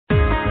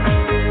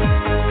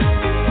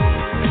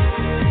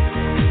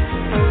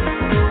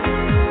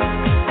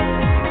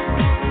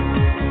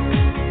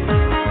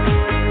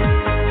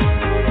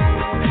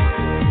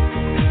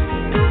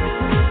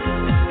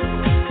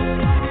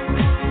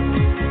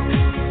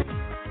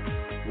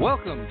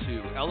Welcome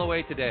to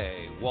LOA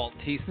Today. Walt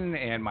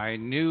and my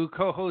new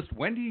co-host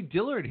Wendy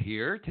Dillard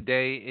here.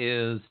 Today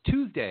is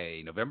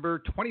Tuesday,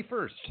 November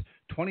 21st,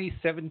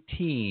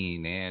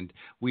 2017, and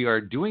we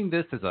are doing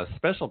this as a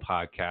special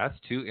podcast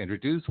to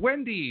introduce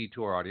Wendy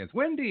to our audience.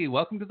 Wendy,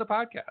 welcome to the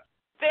podcast.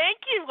 Thank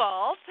you,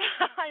 Walt.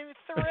 I'm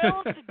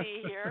thrilled to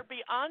be here,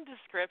 beyond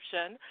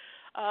description.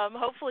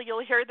 Hopefully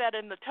you'll hear that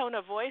in the tone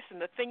of voice and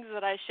the things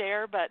that I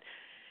share, but,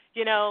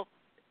 you know,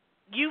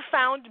 you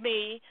found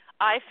me,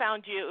 I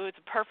found you. It was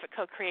a perfect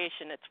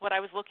co-creation. It's what I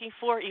was looking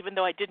for, even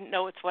though I didn't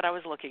know it's what I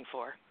was looking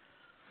for.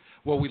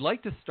 Well, we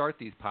like to start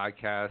these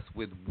podcasts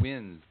with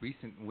wins,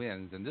 recent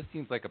wins, and this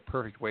seems like a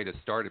perfect way to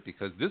start it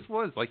because this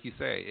was, like you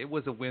say, it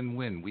was a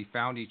win-win. We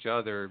found each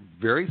other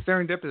very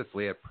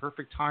serendipitously at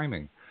perfect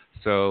timing.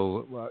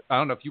 So I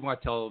don't know if you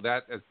want to tell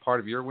that as part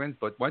of your wins,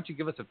 but why don't you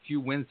give us a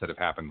few wins that have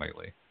happened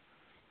lately?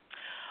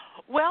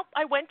 Well,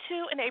 I went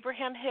to an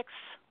Abraham Hicks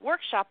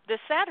workshop this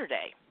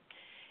Saturday,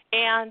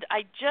 and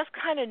I just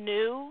kind of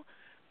knew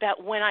that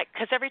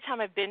because every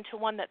time I've been to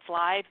one that's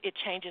live, it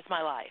changes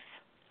my life.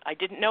 I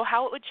didn't know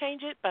how it would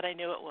change it, but I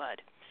knew it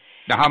would.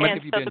 Now, how many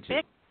have you been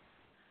to?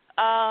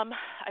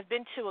 I've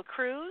been to a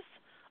cruise,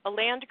 a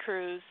land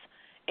cruise,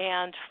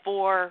 and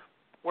 4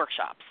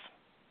 workshops.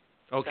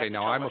 Okay,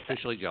 now I'm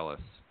officially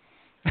jealous.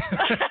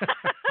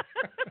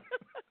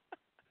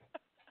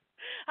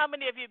 How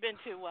many have you been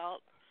to,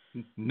 Walt?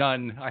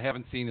 None. I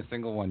haven't seen a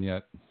single one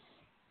yet.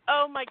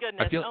 Oh, my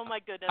goodness.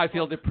 I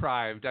feel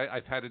deprived.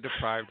 I've had a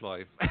deprived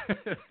life.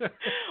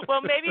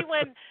 Well, maybe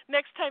when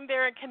next time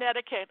they're in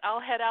Connecticut, I'll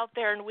head out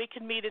there and we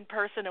can meet in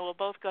person and we'll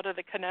both go to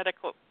the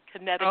Connecticut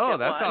Oh,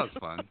 that one. sounds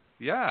fun.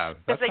 Yeah.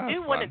 Because they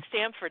do one in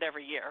Stamford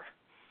every year.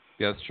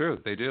 Yeah, it's true.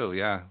 They do,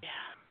 yeah.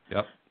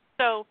 Yep.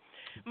 So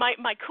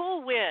my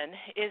cool win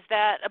is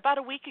that about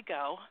a week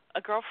ago,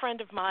 a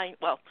girlfriend of mine,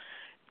 well,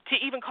 to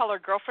even call her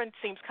girlfriend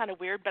seems kind of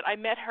weird, but I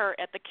met her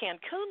at the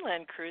Cancun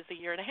Land Cruise a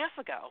year and a half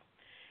ago.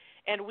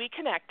 And we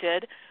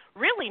connected,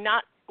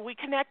 we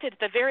connected at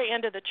the very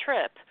end of the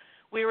trip.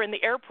 We were in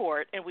the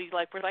airport, and we're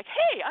like,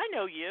 hey, I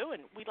know you.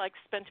 And we,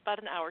 spent about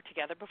an hour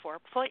together before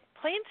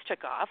planes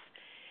took off.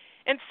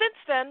 And since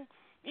then,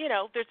 you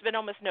know, there's been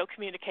almost no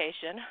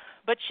communication.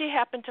 But she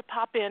happened to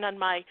pop in on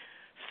my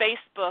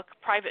Facebook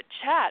private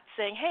chat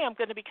saying, hey, I'm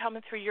going to be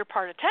coming through your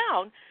part of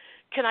town.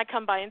 Can I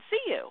come by and see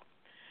you?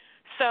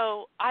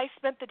 So I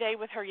spent the day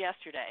with her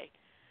yesterday,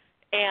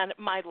 and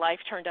my life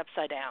turned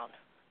upside down.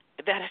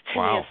 That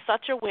to me is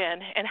such a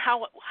win, and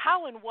how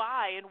and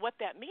why and what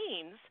that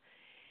means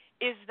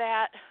is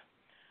that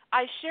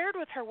I shared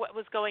with her what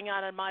was going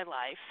on in my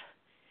life,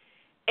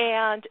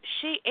 and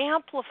she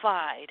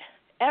amplified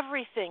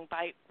everything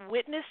by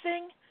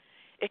witnessing,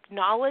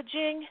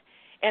 acknowledging,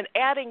 and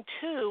adding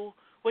to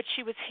what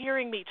she was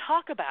hearing me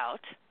talk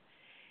about,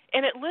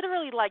 and it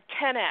literally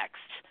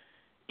 10x'd,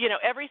 you know,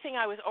 everything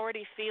I was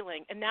already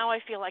feeling, and now I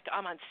feel like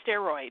I'm on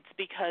steroids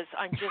because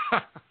I'm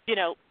just, you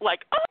know,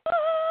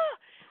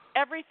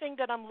 everything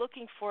that I'm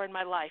looking for in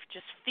my life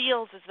just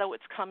feels as though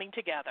it's coming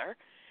together.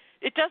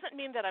 It doesn't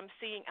mean that I'm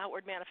seeing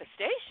outward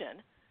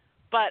manifestation,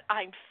 but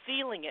I'm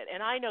feeling it,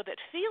 and I know that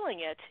feeling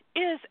it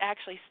is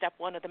actually step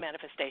 1 of the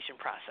manifestation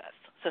process.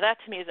 So that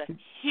to me is a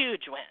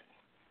huge win.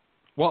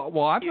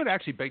 Well, I'm going to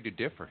actually beg to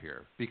differ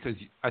here because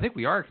I think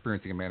we are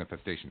experiencing a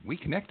manifestation. We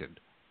connected.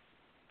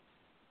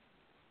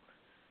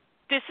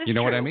 This is You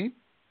know true. what I mean?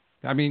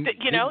 I mean,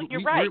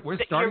 you're right. We're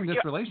starting this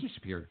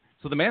relationship here,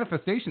 so the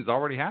manifestation is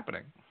already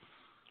happening.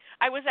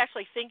 I was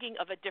actually thinking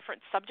of a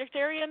different subject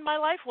area in my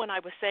life when I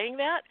was saying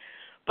that,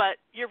 but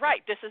you're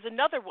right. This is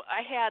another one.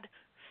 I had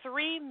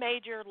 3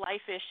 major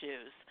life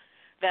issues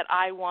that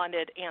I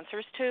wanted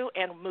answers to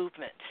and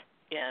movement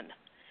in.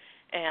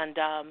 And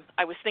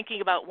I was thinking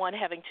about one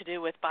having to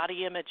do with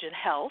body image and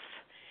health,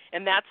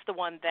 and that's the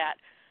one that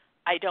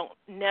I don't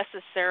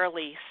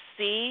necessarily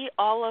see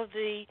all of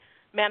the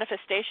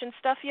manifestation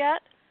stuff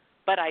yet,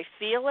 but I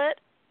feel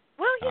it.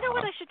 Well, you know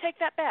what? I should take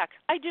that back.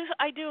 I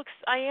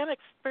am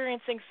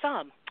experiencing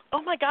some.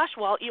 Oh my gosh,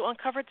 Walt, you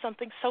uncovered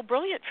something so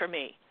brilliant for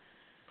me.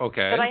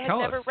 Okay, that I had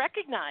never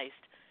recognized.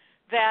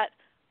 That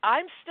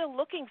I'm still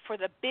looking for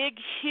the big,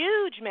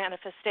 huge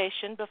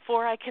manifestation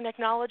before I can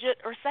acknowledge it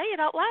or say it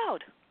out loud.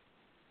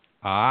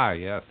 Ah,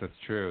 yes, that's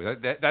true.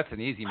 That's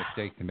an easy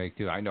mistake to make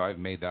too. I know I've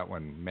made that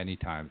one many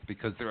times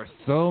because there are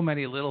so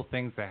many little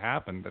things that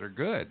happen that are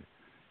good,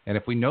 and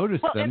if we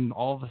notice them,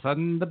 all of a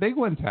sudden the big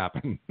ones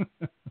happen.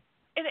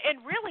 And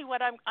really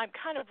what I'm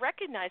kind of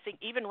recognizing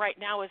even right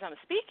now as I'm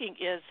speaking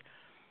is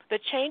the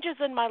changes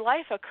in my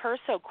life occur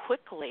so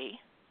quickly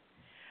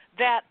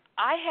that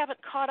I haven't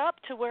caught up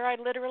to where I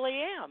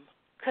literally am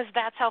because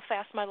that's how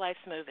fast my life's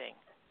moving.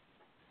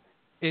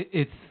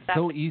 It's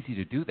so easy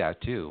to do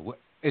that, too.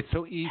 It's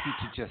so easy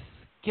to just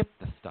skip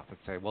the stuff and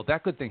say, well,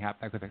 that good thing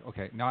happened. That good thing.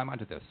 Okay, now I'm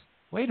onto this.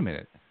 Wait a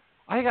minute.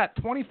 I got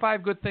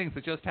 25 good things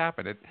that just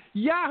happened.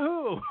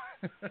 Yahoo!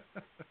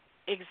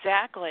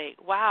 Exactly.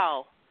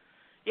 Wow.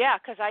 Yeah,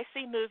 because I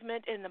see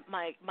movement in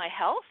my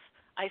health.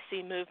 I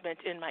see movement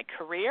in my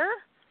career.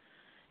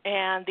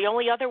 And the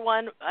only other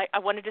one, I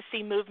wanted to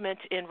see movement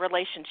in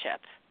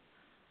relationships.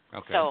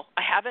 Okay. So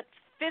I haven't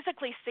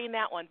physically seen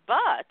that one,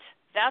 but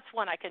that's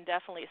one I can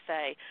definitely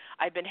say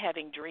I've been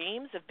having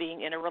dreams of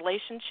being in a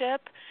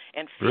relationship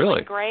and feeling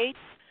Really? great.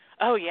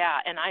 Oh, yeah,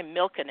 and I'm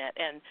milking it.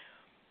 And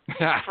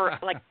for,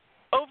 like,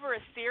 over a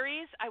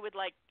series, I would,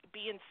 like,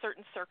 be in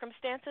certain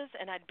circumstances,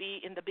 and I'd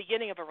be in the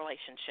beginning of a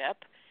relationship,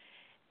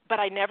 but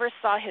I never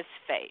saw his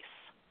face.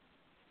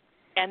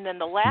 And then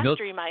the last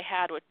dream I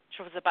had, which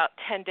was about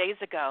 10 days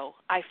ago,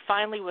 I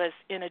finally was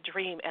in a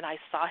dream, and I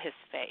saw his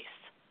face.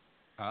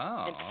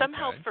 Oh, and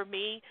somehow okay. for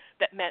me,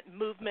 that meant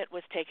movement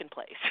was taking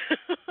place.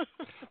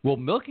 Well,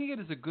 milking it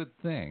is a good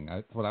thing.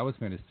 That's what I was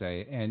going to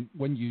say. And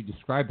when you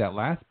described that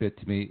last bit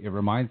to me, it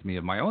reminds me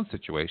of my own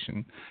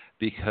situation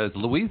because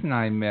Louise and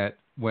I met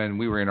when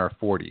we were in our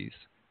 40s.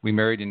 We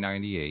married in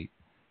 98,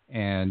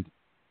 and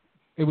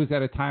it was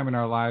at a time in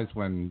our lives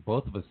when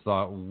both of us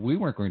thought we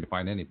weren't going to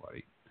find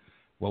anybody.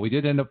 Well, we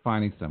did end up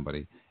finding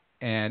somebody.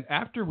 And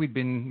after we'd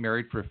been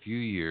married for a few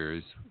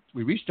years,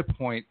 we reached a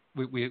point,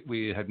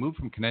 we had moved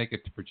from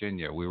Connecticut to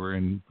Virginia. We were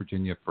in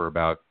Virginia for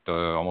about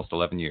almost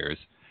 11 years.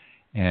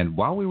 And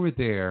while we were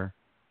there,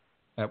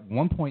 at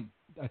one point,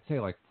 I'd say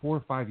like 4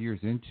 or 5 years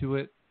into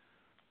it,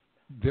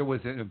 there was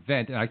an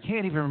event, and I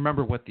can't even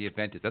remember what the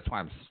event is. That's why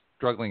I'm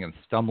struggling and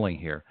stumbling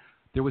here.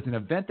 There was an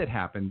event that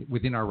happened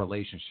within our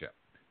relationship.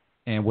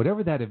 And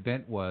whatever that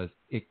event was,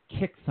 it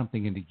kicked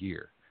something into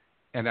gear.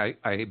 And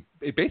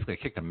it basically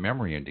kicked a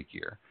memory into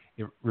gear.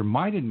 It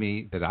reminded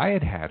me that I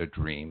had had a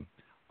dream,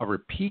 a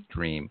repeat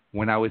dream,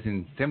 when I was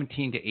in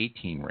 17 to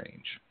 18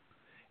 range.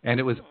 And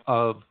it was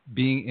of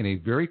being in a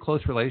very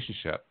close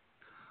relationship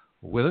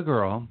with a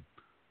girl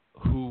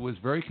who was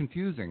very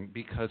confusing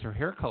because her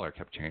hair color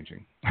kept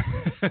changing.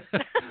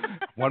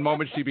 One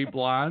moment she'd be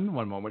blonde,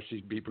 one moment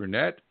she'd be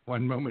brunette,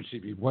 one moment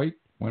she'd be white,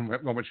 one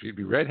moment she'd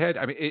be redhead.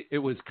 I mean, it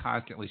was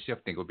constantly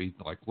shifting. It would be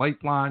like light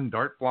blonde,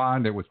 dark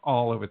blonde. It was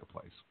all over the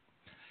place.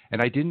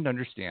 And I didn't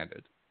understand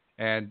it.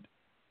 And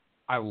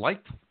I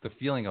liked the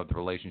feeling of the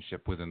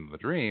relationship within the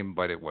dream,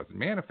 but it wasn't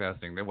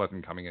manifesting. It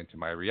wasn't coming into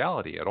my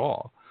reality at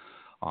all.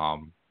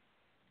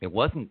 It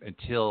wasn't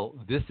until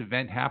this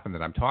event happened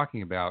that I'm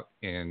talking about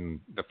in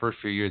the first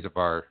few years of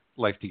our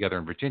life together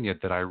in Virginia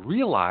that I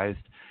realized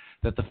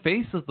that the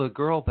face of the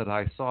girl that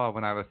I saw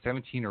when I was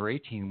 17 or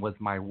 18 was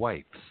my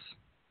wife's.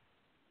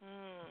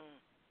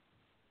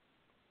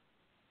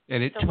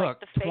 And it took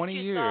 20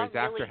 years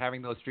after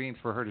having those dreams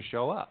for her to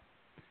show up.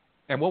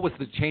 And what was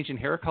the change in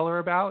hair color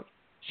about?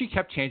 She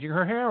kept changing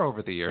her hair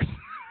over the years.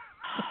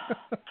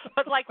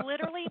 But like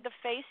literally the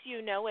face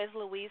you know as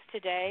Louise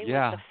today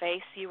was the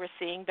face you were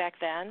seeing back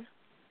then?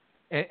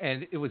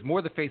 And it was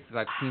more the face that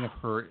I've seen of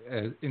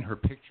her in her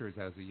pictures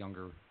as a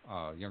younger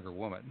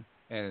woman.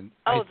 And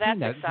I've seen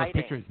that in her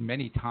pictures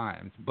many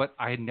times, but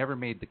I had never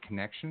made the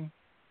connection.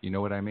 You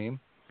know what I mean?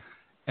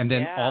 And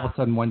then all of a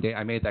sudden one day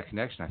I made that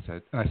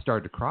connection. I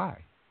started to cry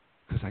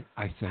because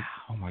I said,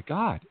 oh my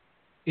God,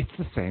 it's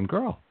the same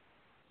girl.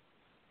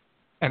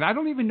 And I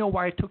don't even know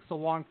why it took so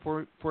long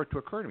for it to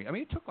occur to me. I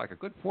mean, it took like a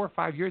good 4 or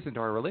 5 years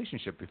into our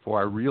relationship before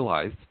I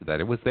realized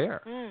that it was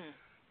there.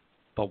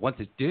 But once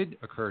it did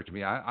occur to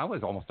me, I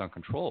was almost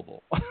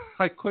uncontrollable.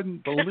 I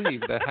couldn't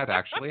believe that had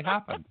actually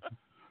happened.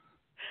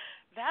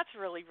 That's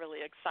really, really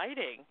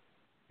exciting.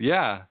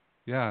 Yeah.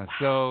 Wow.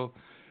 So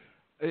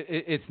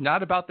it's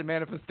not about the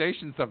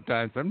manifestation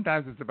sometimes.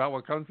 Sometimes it's about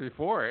what comes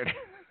before it.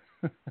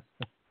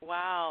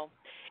 Wow.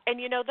 And,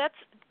 you know, that's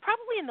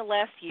probably in the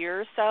last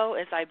year or so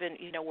as I've been,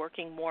 you know,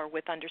 working more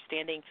with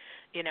understanding,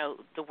 you know,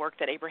 the work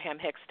that Abraham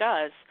Hicks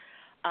does.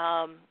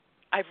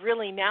 I've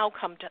really now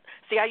come to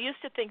see, I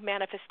used to think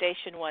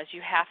manifestation was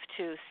you have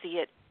to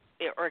see it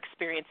or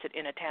experience it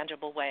in a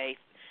tangible way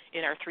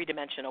in our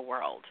three-dimensional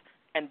world.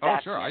 And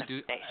that's I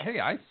do. Hey,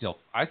 I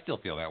still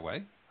feel that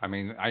way. I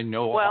mean, I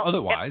know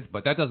otherwise,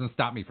 but that doesn't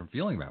stop me from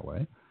feeling that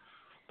way.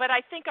 But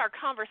I think our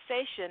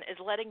conversation is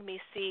letting me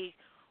see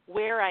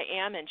where I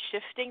am and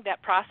shifting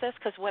that process,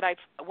 because what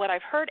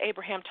I've heard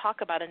Abraham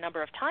talk about a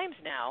number of times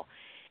now,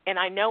 and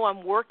I know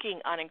I'm working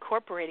on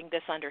incorporating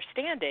this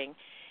understanding,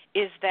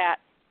 is that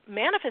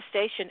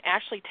manifestation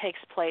actually takes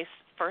place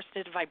first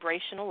at a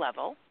vibrational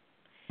level,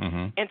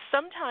 and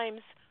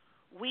sometimes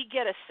we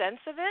get a sense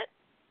of it,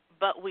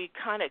 but we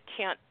kind of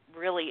can't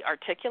really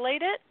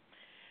articulate it.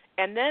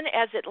 And then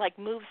as it like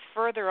moves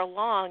further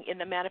along in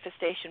the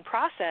manifestation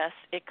process,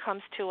 it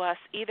comes to us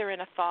either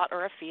in a thought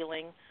or a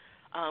feeling,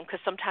 because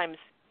sometimes,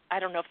 I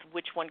don't know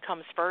which one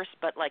comes first,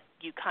 but like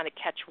you kind of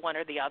catch one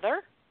or the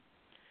other.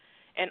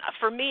 And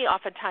for me,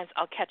 oftentimes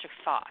I'll catch a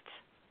thought.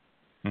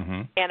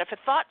 And if a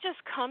thought just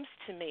comes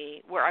to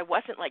me where I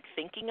wasn't like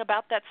thinking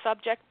about that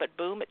subject, but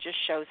boom, it just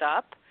shows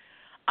up,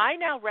 I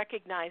now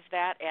recognize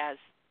that as,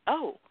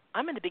 oh,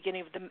 I'm in the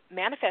beginning of the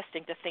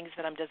manifesting the things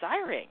that I'm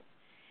desiring.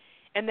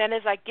 And then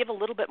as I give a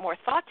little bit more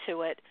thought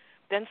to it,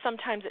 then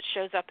sometimes it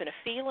shows up in a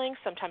feeling,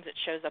 sometimes it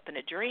shows up in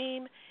a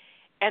dream,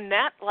 and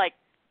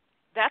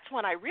that's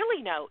when I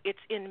really know it's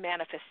in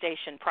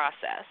manifestation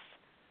process.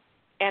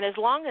 And as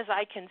long as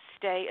I can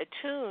stay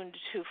attuned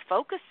to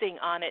focusing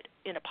on it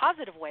in a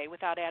positive way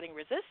without adding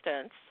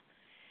resistance,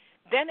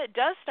 then it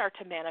does start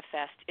to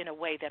manifest in a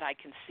way that I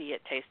can see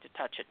it, taste it,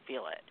 touch it,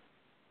 feel it.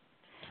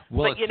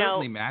 Well, but, it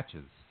certainly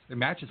matches. It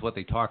matches what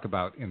they talk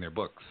about in their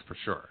books, for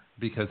sure,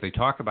 because they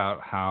talk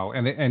about how,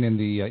 and in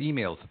the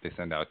emails that they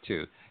send out,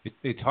 too,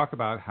 they talk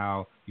about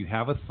how you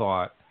have a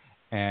thought,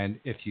 and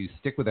if you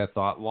stick with that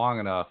thought long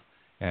enough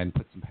and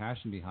put some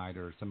passion behind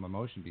it or some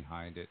emotion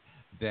behind it,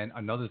 then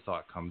another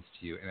thought comes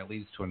to you, and it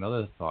leads to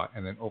another thought,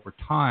 and then over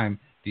time,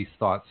 these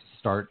thoughts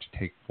start to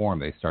take form.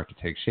 They start to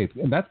take shape,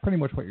 and that's pretty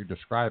much what you're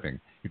describing.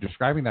 You're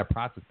describing that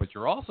process, but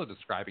you're also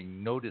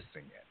describing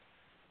noticing it.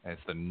 And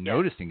it's the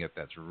noticing it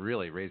that's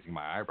really raising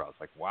my eyebrows.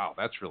 Like, wow,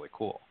 that's really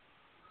cool.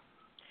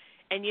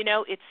 And,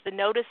 it's the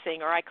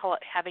noticing, or I call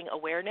it having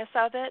awareness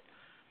of it,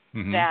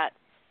 mm-hmm. that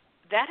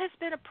has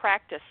been a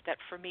practice that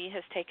for me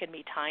has taken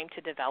me time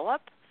to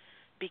develop.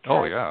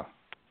 Because, oh, yeah.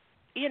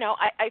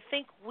 I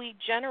think we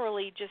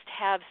generally just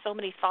have so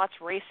many thoughts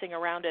racing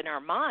around in our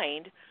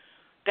mind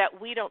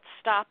that we don't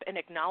stop and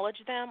acknowledge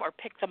them or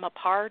pick them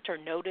apart or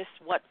notice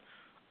what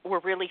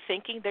we're really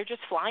thinking. They're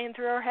just flying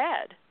through our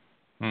head.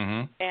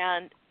 Mm-hmm.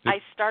 And I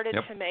started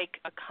to make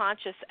a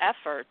conscious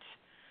effort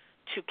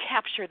to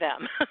capture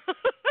them,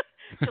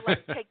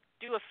 to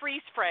do a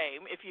freeze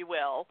frame, if you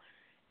will,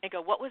 and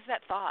go, what was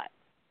that thought?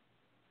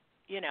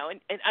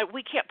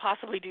 We can't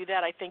possibly do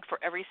that, I think, for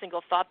every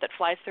single thought that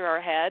flies through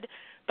our head.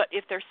 But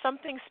if there's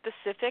something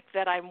specific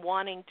that I'm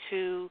wanting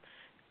to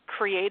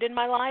create in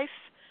my life,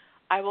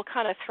 I will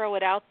kind of throw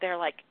it out there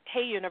like,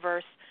 hey,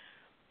 universe,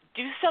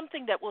 do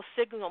something that will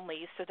signal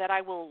me so that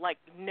I will,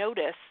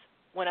 notice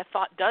when a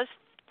thought does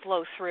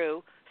flow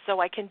through, so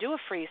I can do a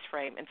freeze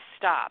frame and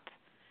stop,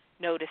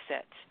 notice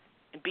it,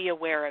 and be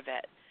aware of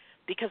it.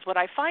 Because what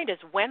I find is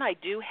when I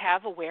do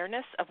have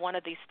awareness of one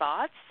of these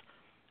thoughts,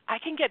 I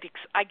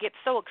get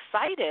so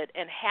excited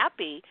and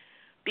happy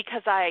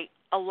because I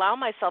allow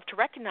myself to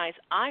recognize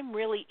I'm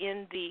really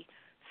in the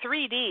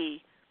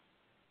 3D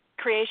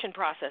creation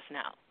process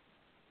now.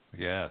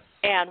 Yes.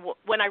 And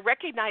when I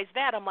recognize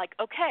that, I'm like,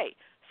 okay,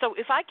 so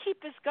if I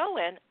keep this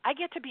going, I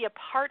get to be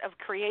a part of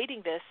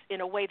creating this in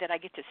a way that I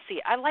get to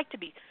see. I like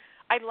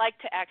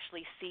to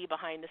actually see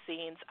behind the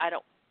scenes. I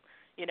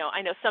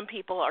know some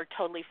people are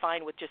totally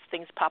fine with just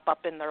things pop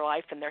up in their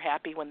life and they're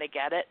happy when they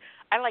get it.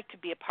 I like to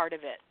be a part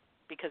of it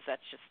because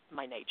that's just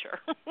my nature.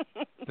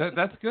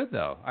 That's good,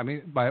 though. I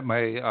mean, my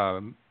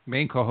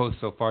main co-host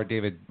so far,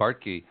 David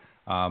Bartkey,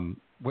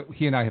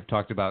 he and I have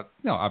talked about,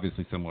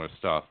 obviously similar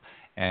stuff.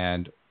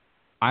 And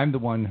I'm the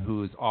one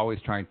who's always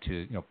trying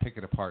to, pick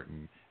it apart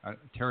and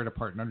tear it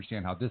apart and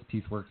understand how this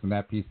piece works and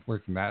that piece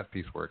works and that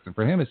piece works. And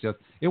for him, it's just,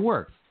 it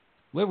works.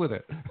 Live with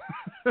it.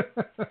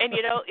 And,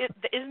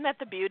 isn't that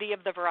the beauty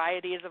of the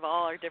varieties of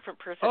all our different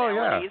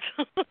personalities?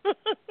 Oh, yeah.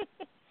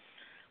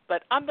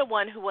 But I'm the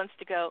one who wants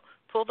to go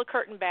pull the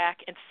curtain back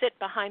and sit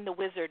behind the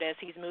wizard as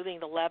he's moving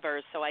the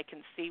levers so I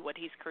can see what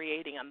he's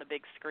creating on the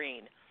big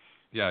screen.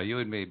 Yeah, you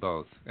and me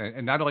both.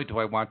 And not only do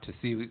I want to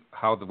see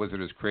how the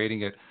wizard is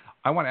creating it,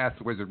 I want to ask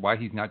the wizard why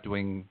he's not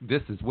doing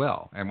this as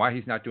well, and why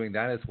he's not doing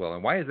that as well,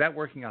 and why is that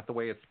working out the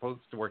way it's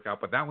supposed to work out,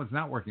 but that one's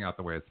not working out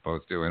the way it's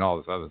supposed to, and all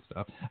this other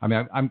stuff. I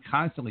mean, I'm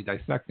constantly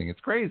dissecting. It's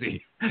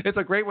crazy. It's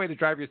a great way to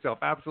drive yourself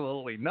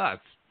absolutely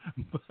nuts,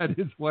 but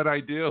it's what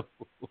I do.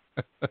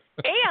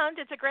 And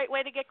it's a great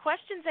way to get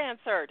questions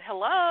answered.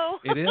 Hello.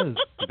 It is.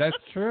 That's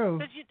true.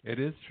 It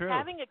is true.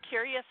 Having a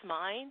curious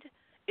mind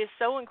is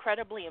so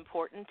incredibly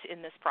important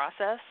in this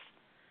process.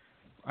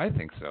 I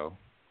think so.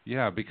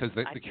 Yeah, because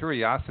the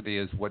curiosity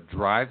is what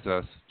drives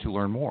us to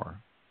learn more.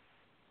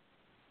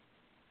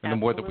 And the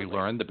more that we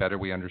learn, the better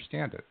we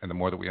understand it. And the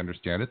more that we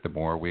understand it, the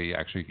more we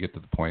actually get to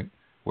the point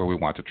where we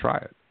want to try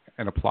it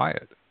and apply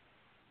it.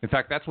 In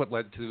fact, that's what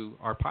led to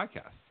our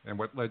podcast and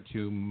what led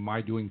to my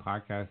doing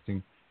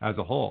podcasting as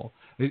a whole.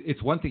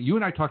 It's one thing. You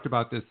and I talked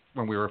about this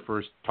when we were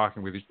first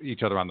talking with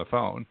each other on the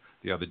phone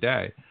the other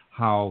day,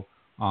 how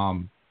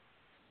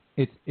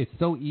it's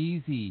so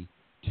easy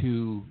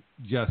to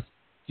just,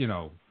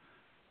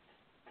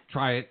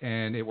 try it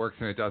and it works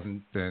and it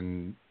doesn't,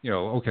 then,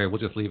 okay, we'll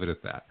just leave it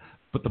at that.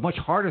 But the much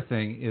harder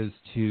thing is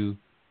to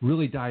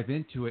really dive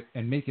into it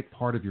and make it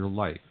part of your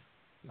life.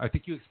 I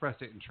think you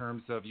expressed it in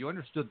terms of you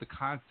understood the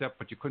concept,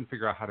 but you couldn't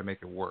figure out how to make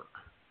it work.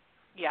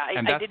 Yeah,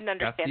 I didn't understand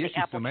that's the issue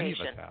application. So many of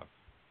us have.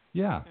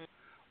 Yeah. Mm-hmm.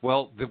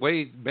 Well, the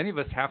way many of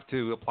us have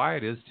to apply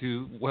it is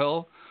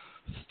to,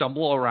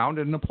 stumble around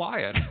and apply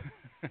it.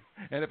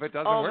 And if it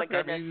doesn't work,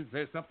 that means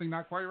there's something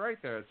not quite right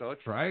there. So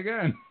try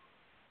again.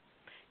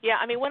 Yeah,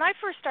 I mean, when I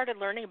first started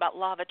learning about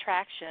law of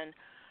attraction,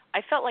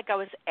 I felt like I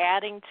was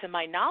adding to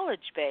my knowledge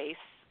base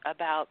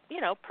about,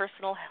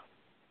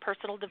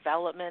 personal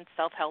development,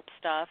 self-help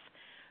stuff,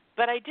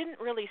 but I didn't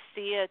really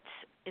see it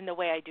in the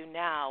way I do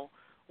now,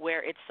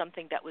 where it's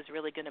something that was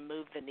really going to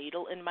move the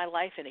needle in my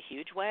life in a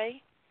huge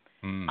way.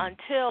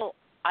 Until,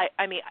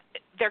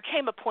 there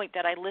came a point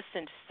that I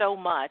listened so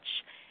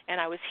much,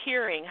 and I was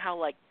hearing how,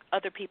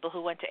 other people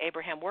who went to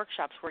Abraham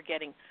workshops were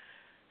getting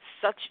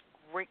such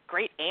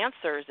great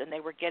answers, and they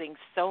were getting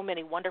so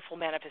many wonderful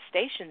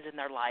manifestations in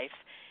their life.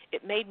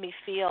 It made me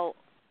feel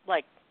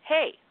like,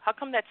 hey, how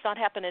come that's not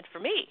happening for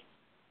me?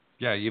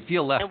 Yeah, you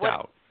feel left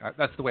out.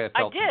 That's the way it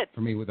felt I did. for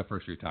me with the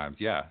first few times.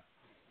 Yeah.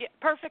 Yeah,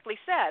 perfectly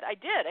said. I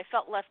did. I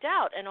felt left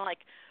out, and I'm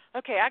like,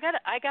 okay,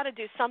 I gotta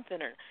do something.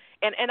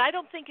 And I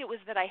don't think it was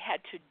that I had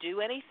to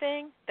do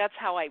anything. That's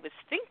how I was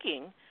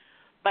thinking.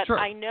 But Sure.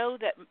 I know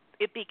that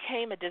it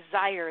became a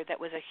desire that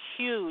was a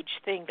huge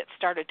thing that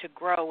started to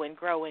grow and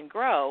grow and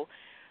grow.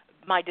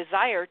 My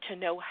desire to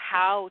know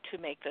how to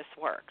make this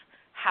work,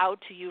 how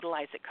to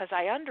utilize it, because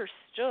I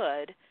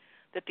understood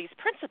that these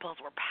principles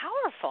were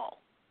powerful.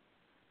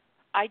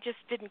 I just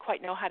didn't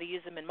quite know how to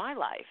use them in my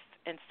life.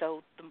 And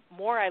so the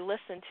more I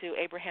listened to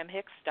Abraham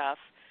Hicks stuff,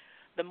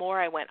 the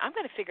more I went, I'm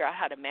going to figure out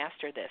how to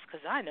master this,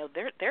 because I know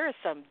there are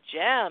some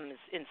gems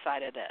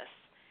inside of this.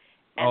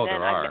 And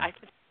then there are.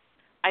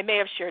 I may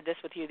have shared this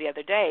with you the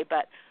other day,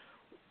 but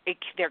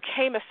there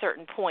came a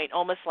certain point,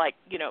 almost like,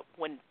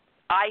 when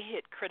I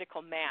hit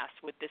critical mass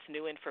with this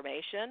new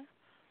information,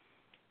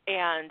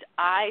 and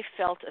I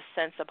felt a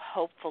sense of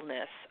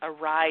hopefulness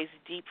arise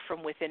deep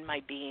from within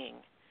my being.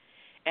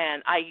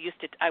 And I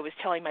was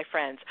telling my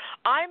friends,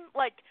 I'm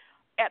like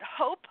at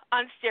hope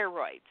on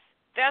steroids.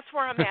 That's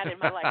where I'm at in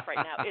my life right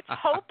now. It's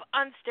hope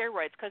on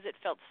steroids, because it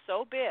felt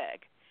so big.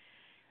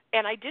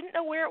 And I didn't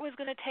know where it was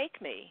going to take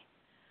me.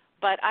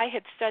 But I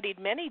had studied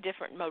many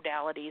different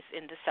modalities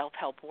in the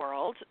self-help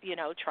world,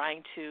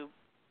 trying to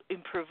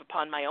improve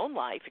upon my own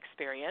life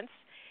experience.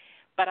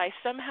 But I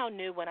somehow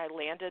knew when I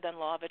landed on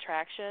Law of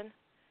Attraction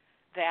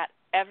that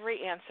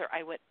every answer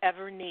I would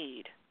ever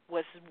need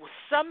was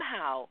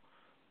somehow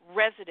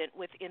resident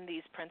within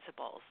these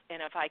principles.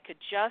 And if I could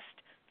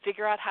just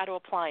figure out how to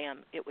apply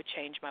them, it would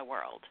change my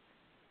world.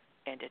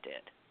 And it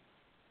did.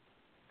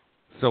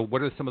 So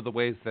what are some of the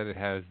ways that it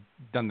has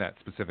done that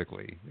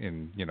specifically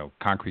in,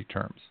 concrete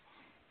terms?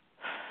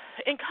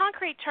 In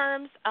concrete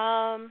terms,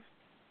 I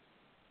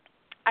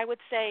would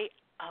say,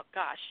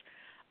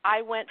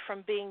 I went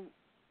from being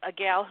a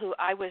gal who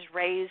I was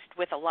raised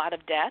with a lot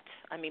of debt.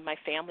 I mean, my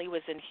family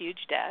was in huge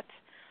debt.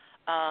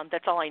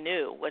 That's all I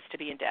knew was to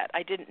be in debt.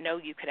 I didn't know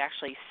you could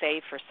actually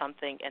save for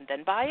something and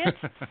then buy it.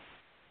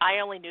 I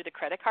only knew the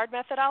credit card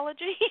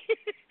methodology.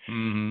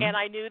 Mm-hmm. And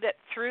I knew that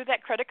through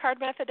that credit card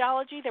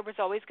methodology, there was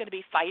always going to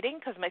be fighting,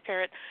 because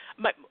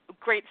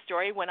great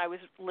story, when I was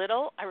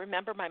little, I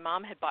remember my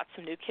mom had bought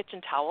some new kitchen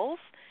towels,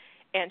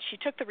 and she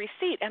took the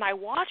receipt, and I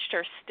watched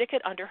her stick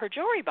it under her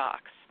jewelry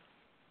box.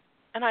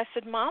 And I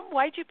said, Mom,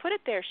 why'd you put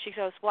it there? She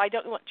goes, well, I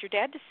don't want your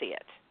dad to see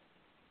it.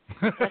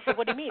 And I said,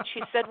 what do you mean?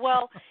 She said,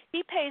 well,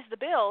 he pays the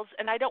bills,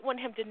 and I don't want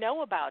him to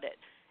know about it.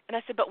 And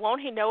I said, but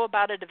won't he know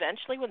about it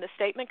eventually when the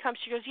statement comes?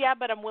 She goes, yeah,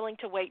 but I'm willing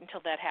to wait until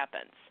that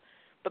happens.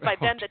 But by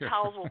then the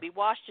towels will be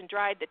washed and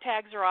dried, the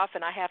tags are off,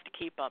 and I have to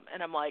keep them.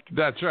 And I'm like,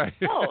 that's right.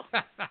 Oh,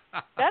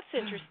 that's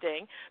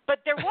interesting. But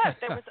there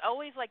was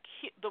always like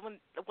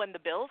when the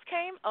bills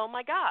came, oh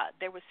my God,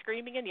 there was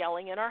screaming and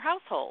yelling in our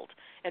household,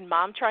 and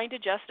Mom trying to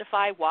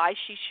justify why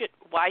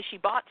she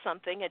bought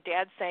something, and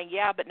Dad saying,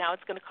 yeah, but now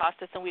it's going to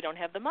cost us and we don't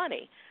have the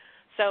money.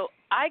 So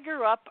I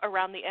grew up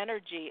around the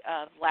energy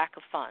of lack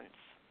of funds.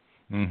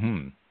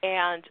 Mm-hmm.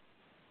 And,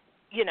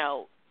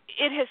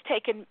 it has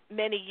taken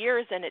many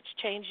years and it's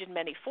changed in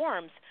many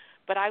forms,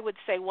 but I would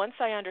say once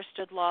I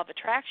understood Law of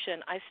Attraction,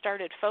 I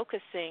started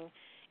focusing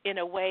in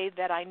a way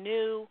that I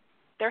knew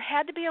there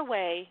had to be a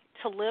way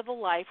to live a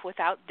life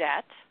without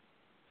debt.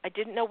 I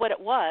didn't know what it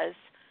was,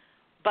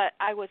 but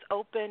I was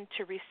open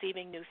to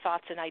receiving new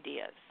thoughts and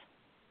ideas.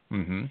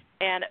 Mm-hmm.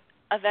 And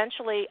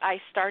eventually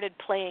I started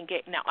playing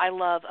games. Now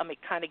I'm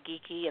kind of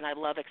geeky and I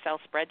love Excel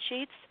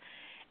spreadsheets,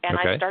 and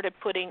okay. I started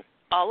putting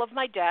all of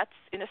my debts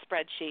in a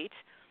spreadsheet,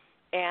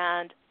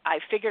 and I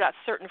figured out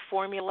certain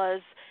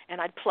formulas, and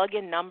I'd plug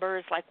in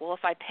numbers like, well,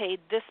 if I paid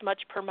this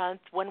much per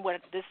month, when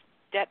would this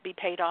debt be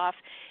paid off?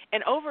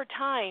 And over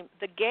time,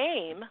 the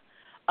game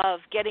of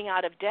getting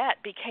out of debt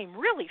became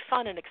really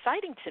fun and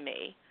exciting to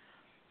me,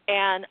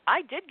 and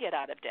I did get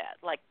out of debt,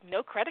 like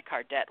no credit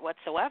card debt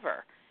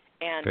whatsoever.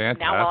 And Fantastic.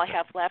 Now all I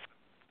have left,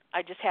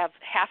 I just have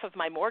half of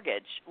my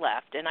mortgage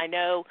left, and I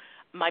know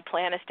my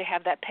plan is to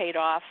have that paid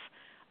off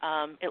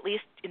at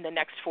least in the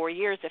next 4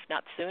 years, if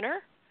not sooner.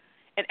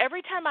 And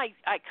every time I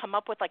come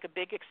up with like a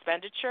big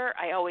expenditure,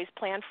 I always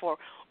plan for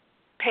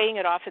paying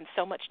it off in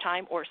so much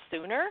time or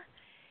sooner.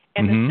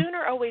 And mm-hmm. the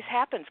sooner always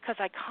happens because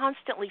I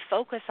constantly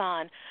focus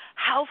on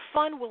how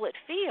fun will it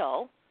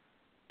feel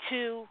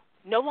to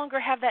no longer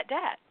have that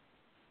debt.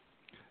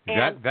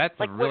 That's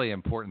a really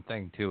important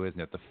thing too, isn't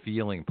it? The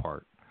feeling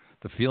part.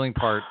 The feeling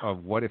part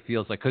of what it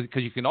feels like.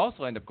 Because you can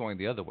also end up going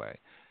the other way.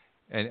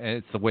 And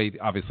it's the way,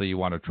 obviously, you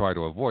want to try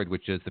to avoid,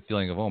 which is the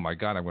feeling of, oh, my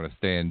God, I'm going to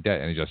stay in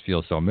debt, and it just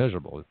feels so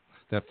miserable.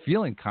 That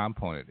feeling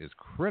component is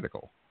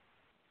critical.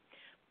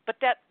 But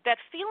that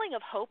feeling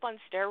of hope on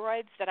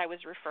steroids that I was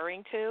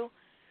referring to,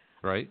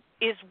 right,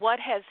 is what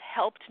has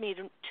helped me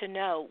to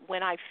know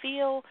when I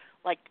feel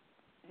like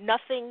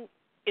nothing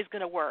is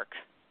going to work.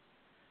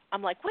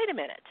 I'm like, wait a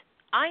minute.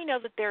 I know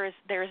that there is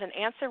an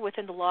answer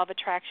within the Law of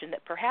Attraction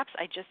that perhaps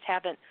I just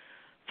haven't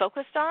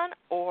focused on,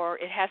 or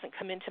it hasn't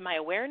come into my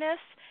awareness,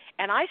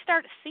 and I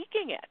start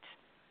seeking it.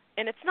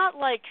 And it's not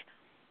like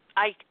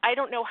I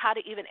don't know how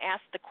to even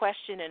ask the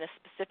question in a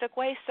specific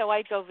way, so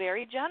I go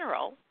very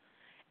general,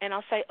 and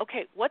I'll say,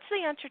 okay, what's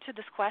the answer to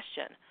this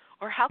question?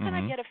 Or how can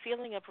I get a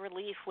feeling of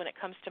relief when it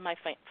comes to my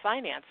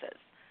finances?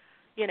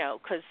 You know,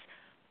 because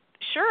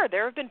sure,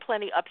 there have been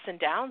plenty ups and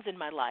downs in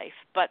my life,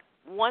 but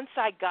once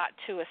I got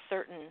to a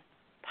certain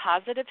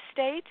positive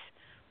state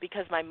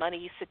because my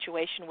money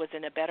situation was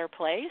in a better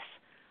place,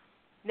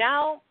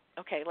 now,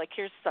 okay, like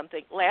here's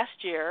something. Last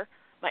year,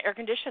 my air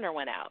conditioner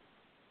went out.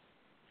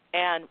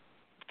 And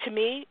to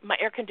me, my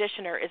air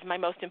conditioner is my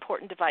most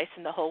important device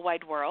in the whole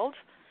wide world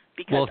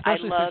because I love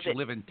it. Well, especially since you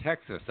live in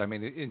Texas. I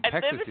mean, in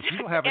Texas, if you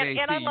don't have an AC,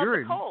 and I love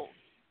the cold.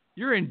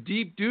 You're in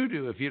deep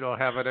doo-doo if you don't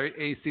have an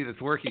AC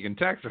that's working in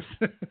Texas.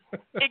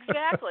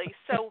 Exactly.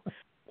 So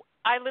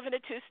I live in a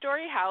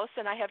 2-story house,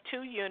 and I have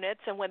 2 units,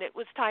 and when it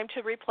was time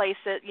to replace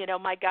it, you know,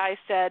 my guy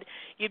said,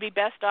 you'd be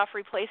best off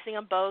replacing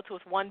them both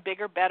with one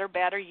bigger,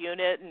 better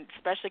unit, and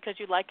especially because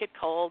you like it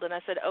cold. And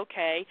I said,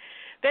 okay.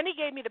 Then he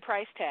gave me the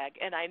price tag,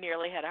 and I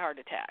nearly had a heart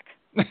attack.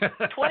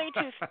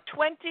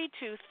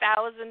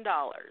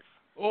 $22,000.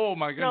 Oh,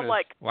 my goodness. And I'm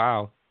like,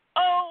 wow.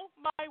 Oh,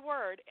 my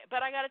word.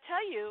 But I got to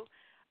tell you,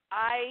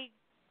 I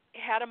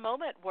had a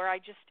moment where I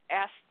just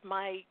asked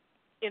my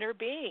inner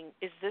being,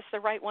 is this the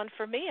right one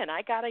for me? And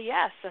I got a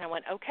yes. And I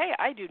went, okay,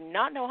 I do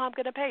not know how I'm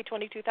going to pay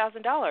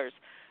 $22,000.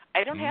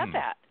 I don't have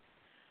that.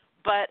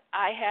 But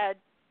I had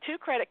 2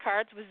 credit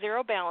cards with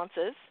 0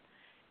 balances,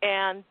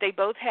 and they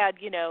both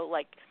had, you know,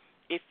 like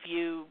if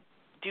you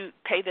do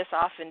pay this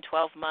off in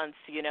 12 months,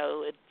 you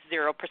know, it's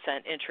 0%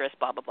 interest,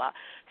 blah, blah, blah.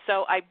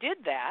 So I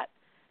did that.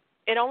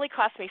 It only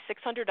cost me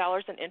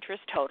 $600 in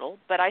interest total,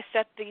 but I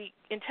set the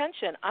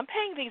intention, I'm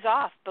paying these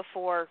off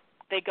before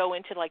they go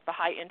into like the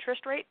high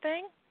interest rate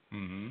thing.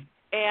 Mm-hmm.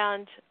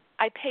 And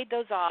I paid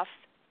those off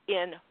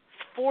in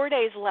 4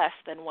 days less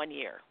than 1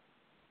 year.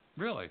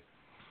 Really?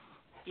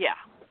 Yeah.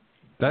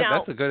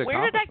 That's a good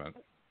accomplishment.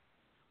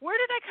 Where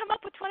did I come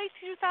up with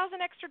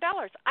 $22,000 extra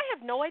dollars? I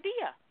have no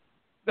idea.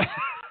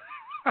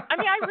 I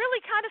mean, I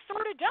really kind of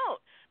sort of don't.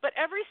 But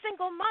every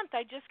single month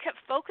I just kept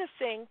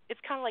focusing.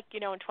 It's kind of like, you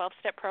know, in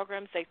 12-step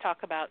programs they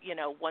talk about, you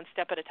know, one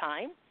step at a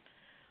time.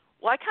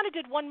 Well, I kind of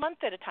did 1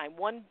 month at a time,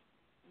 one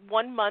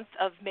month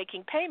of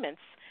making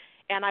payments.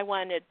 And I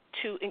wanted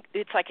to,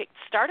 it's like it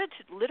started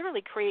to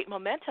literally create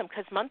momentum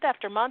because month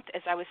after month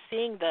as I was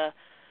seeing the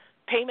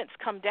payments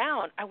come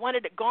down, I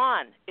wanted it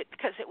gone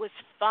because it was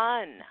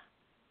fun.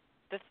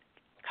 The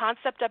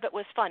concept of it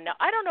was fun. Now,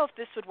 I don't know if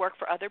this would work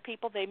for other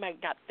people. They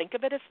might not think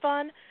of it as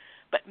fun,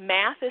 but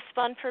math is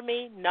fun for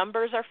me.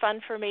 Numbers are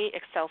fun for me.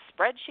 Excel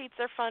spreadsheets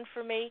are fun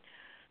for me.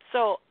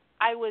 So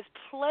I was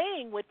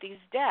playing with these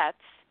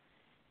debts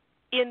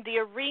in the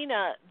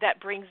arena that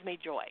brings me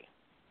joy.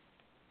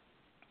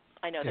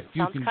 I know that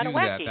sounds kind of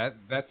wacky.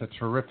 That's a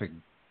terrific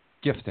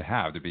gift to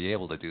have, to be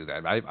able to do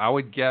that. I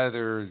would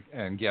gather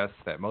and guess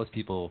that most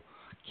people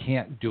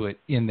can't do it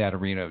in that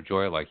arena of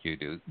joy like you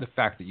do. The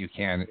fact that you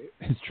can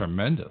is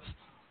tremendous.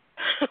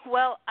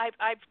 Well,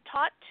 I've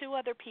taught 2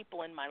 other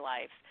people in my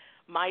life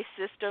my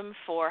system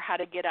for how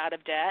to get out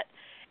of debt,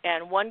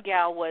 and one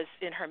gal was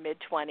in her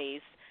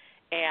mid-20s,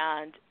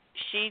 and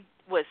she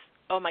was,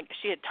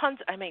 she had tons,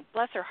 I mean,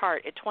 bless her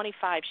heart, at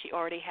 25 she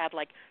already had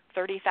like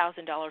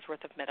 $30,000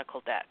 worth of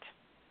medical debt.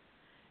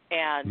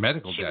 And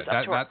medical debt,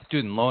 not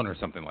student loan or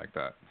something like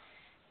that.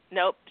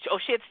 Nope. Oh,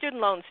 she had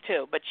student loans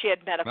too, but she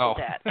had medical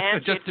debt.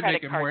 And just she to had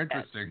make it more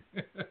interesting.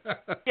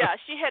 Yeah,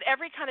 she had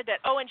every kind of debt.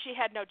 Oh, and she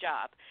had no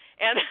job.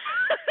 And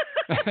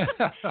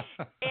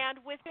and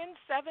within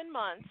 7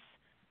 months,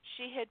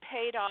 she had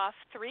paid off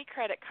 3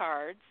 credit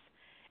cards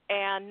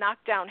and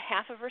knocked down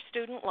half of her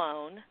student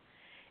loan.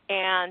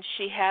 And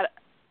she had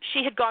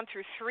gone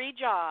through 3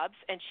 jobs,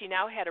 and she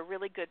now had a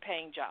really good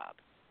paying job.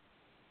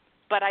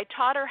 But I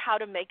taught her how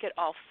to make it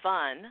all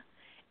fun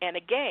and a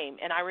game.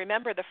 And I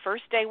remember the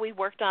first day we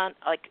worked on,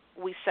 like,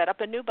 we set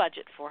up a new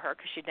budget for her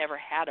because she'd never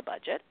had a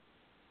budget.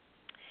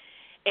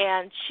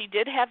 And she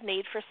did have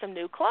need for some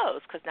new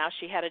clothes because now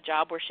she had a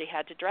job where she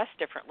had to dress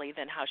differently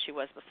than how she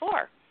was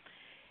before.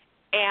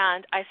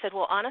 And I said,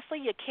 well, honestly,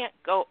 you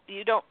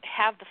don't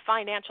have the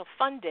financial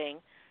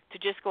funding to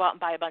just go out and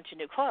buy a bunch of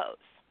new clothes.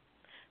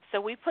 So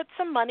we put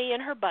some money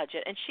in her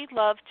budget, and she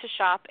loved to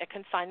shop at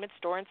consignment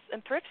stores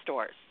and thrift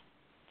stores.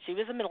 She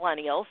was a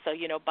millennial, so,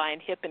 you know, buying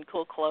hip and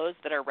cool clothes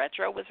that are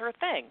retro was her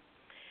thing.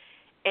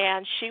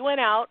 And she went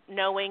out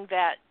knowing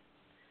that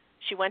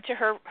she went to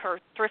her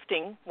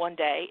thrifting one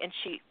day, and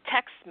she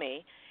texts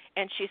me,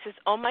 and she says,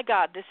 oh, my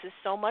God, this is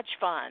so much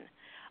fun.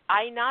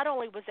 I not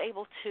only was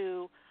able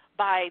to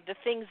buy the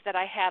things that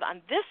I had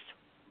on this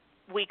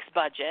week's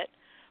budget,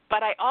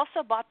 but I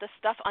also bought the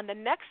stuff on the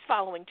next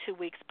following 2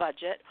 weeks'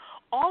 budget,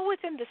 all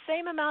within the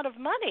same amount of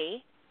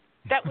money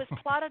that was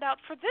plotted out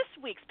for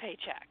this week's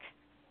paycheck.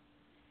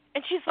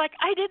 And she's like,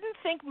 I didn't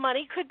think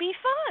money could be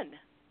fun.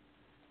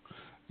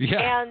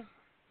 Yeah. And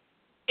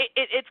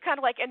it's kind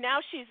of like, and now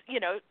she's, you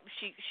know,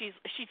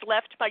 she's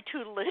left my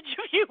tutelage,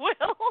 if you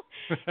will,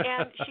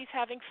 and she's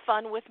having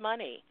fun with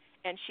money,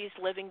 and she's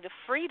living the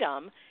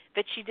freedom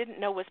that she didn't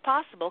know was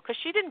possible because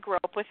she didn't grow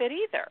up with it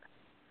either.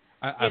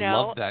 I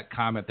love that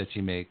comment that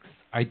she makes.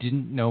 I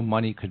didn't know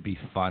money could be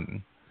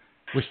fun,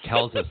 which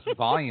tells us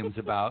volumes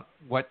about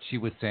what she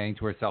was saying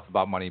to herself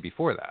about money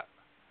before that,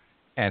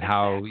 and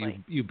how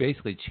you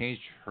basically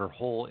changed her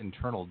whole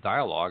internal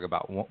dialogue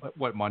about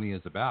what money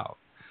is about.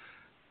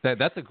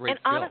 That's a great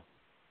skill.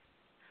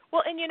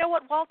 Well, and you know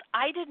what, Walt?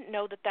 I didn't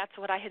know that that's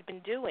what I had been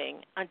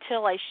doing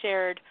until I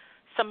shared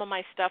some of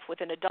my stuff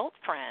with an adult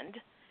friend,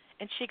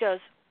 and she goes,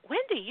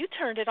 Wendy, you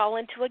turned it all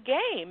into a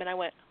game. And I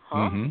went, huh?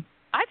 Mm-hmm.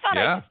 I thought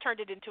I just turned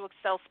it into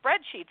Excel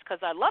spreadsheets because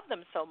I love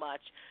them so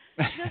much.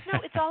 She goes, no,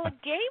 it's all a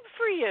game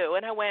for you.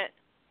 And I went,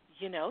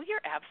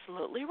 you're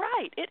absolutely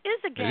right. It is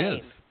a game. It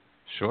is.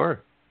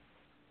 Sure.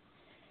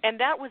 And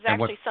that was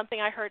actually something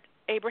I heard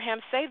Abraham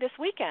say this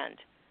weekend.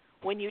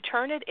 When you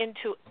turn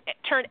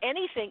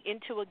anything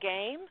into a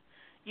game,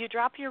 you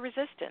drop your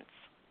resistance.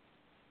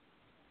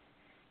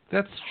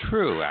 That's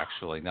true,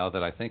 actually, now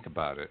that I think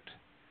about it.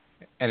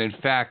 And in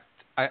fact,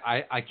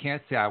 I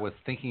can't say I was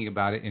thinking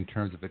about it in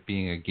terms of it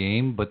being a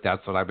game, but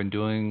that's what I've been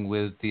doing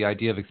with the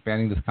idea of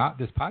expanding this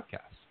podcast.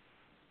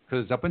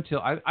 Because up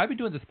until I've been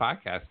doing this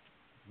podcast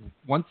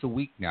once a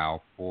week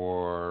now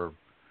for,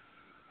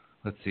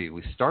 let's see,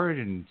 we started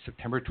in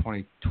September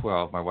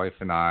 2012. My wife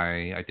and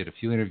I did a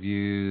few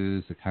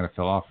interviews. It kind of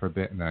fell off for a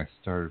bit, and then I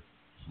started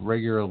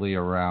regularly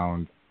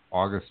around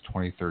August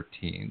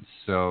 2013.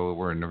 So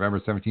we're in November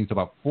 17th, so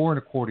about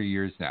 4.25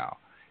 years now.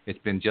 It's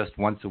been just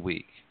once a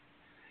week.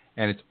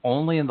 And it's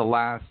only in the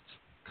last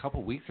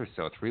couple weeks or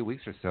so, 3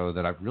 weeks or so,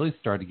 that I've really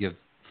started to give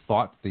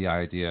thought to the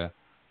idea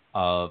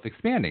of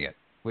expanding it,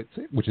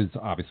 which is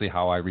obviously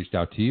how I reached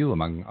out to you,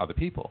 among other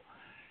people.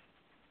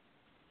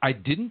 I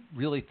didn't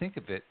really think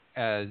of it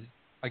as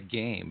a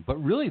game,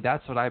 but really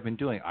that's what I've been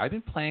doing. I've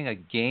been playing a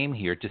game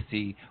here to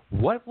see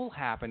what will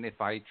happen if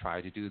I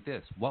try to do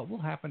this. What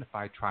will happen if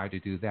I try to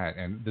do that?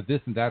 And the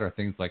this and that are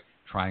things like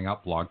trying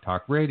out Blog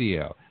Talk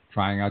Radio,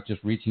 trying out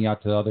just reaching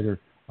out to other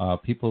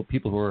people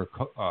who are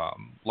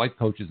life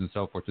coaches and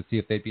so forth to see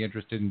if they'd be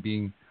interested in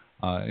being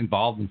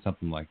involved in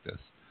something like this.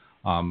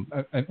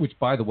 Which,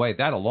 by the way,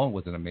 that alone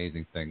was an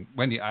amazing thing.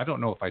 Wendy, I don't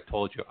know if I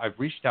told you, I've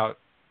reached out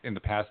in the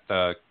past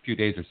few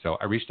days or so.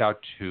 I reached out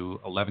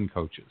to 11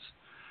 coaches.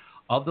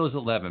 Of those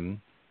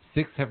 11,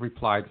 6 have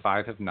replied,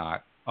 5 have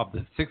not. Of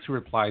the 6 who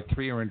replied,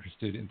 3 are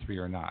interested and 3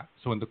 are not.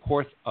 So in the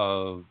course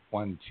of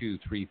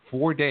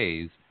 4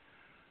 days,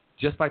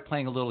 just by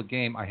playing a little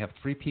game, I have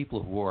 3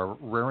 people who are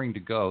raring to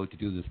go to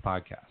do this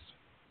podcast.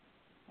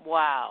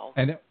 Wow.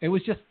 And it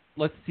was just,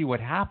 let's see what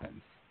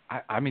happens.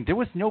 I mean, there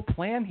was no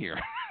plan here.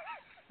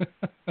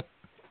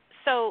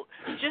 So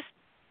just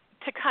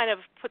to kind of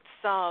put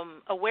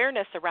some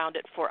awareness around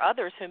it for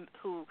others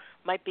who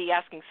might be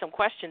asking some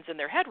questions in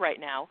their head right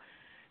now,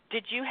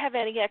 did you have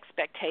any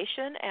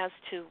expectation as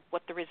to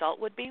what the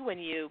result would be when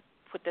you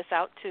put this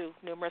out to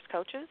numerous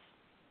coaches?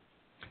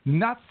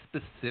 Not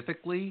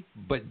specifically,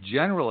 but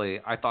generally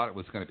I thought it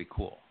was going to be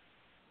cool.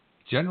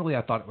 Generally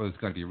I thought it was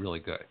going to be really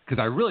good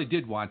because I really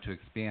did want to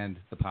expand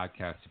the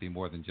podcast to be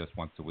more than just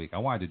once a week. I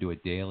wanted to do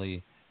it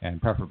daily and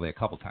preferably a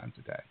couple times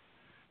a day.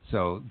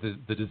 So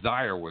the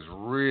desire was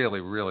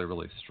really, really,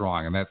 really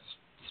strong, and that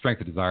strength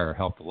of desire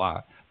helped a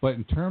lot. But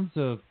in terms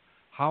of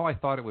how I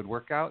thought it would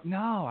work out, no,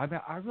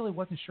 I really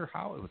wasn't sure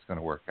how it was going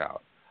to work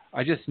out.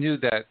 I just knew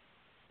that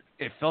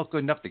it felt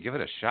good enough to give it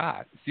a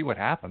shot, see what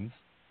happens.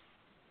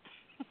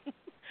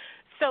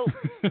 So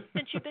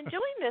since you've been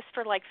doing this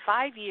for like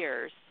 5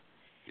 years,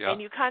 yeah.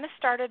 And you kind of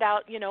started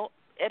out,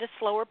 at a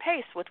slower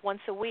pace with once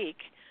a week,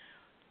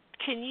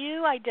 can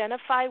you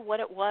identify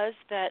what it was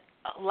that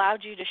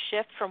allowed you to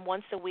shift from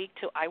once a week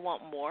to I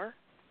want more?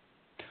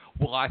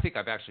 Well, I think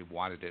I've actually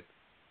wanted it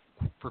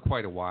for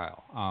quite a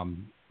while.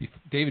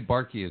 David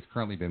Barkey has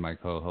currently been my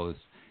co-host.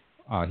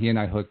 He and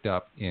I hooked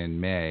up in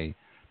May.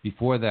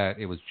 Before that,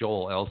 it was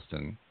Joel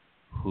Elston,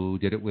 who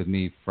did it with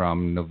me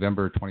from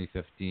November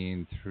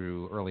 2015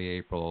 through early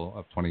April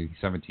of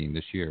 2017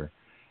 this year.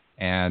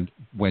 And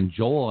when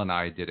Joel and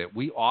I did it,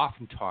 we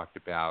often talked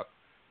about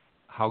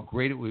how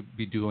great it would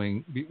be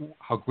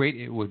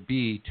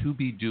to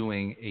be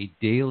doing a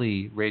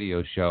daily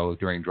radio show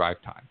during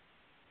drive time.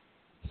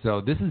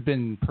 So this has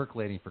been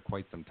percolating for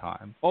quite some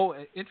time. Oh,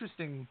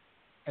 interesting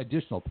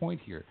additional point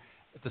here.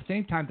 At the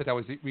same time that I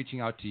was reaching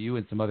out to you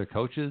and some other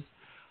coaches,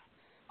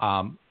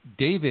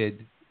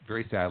 David,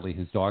 very sadly,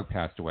 his dog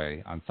passed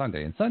away on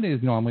Sunday. And Sunday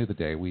is normally the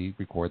day we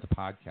record the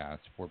podcast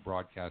for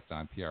broadcast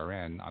on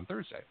PRN on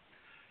Thursday.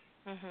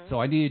 Mm-hmm. So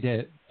I needed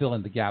to fill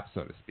in the gap,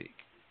 so to speak.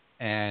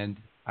 And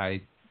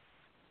I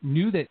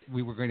knew that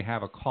we were going to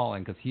have a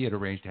call-in because he had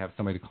arranged to have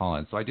somebody to call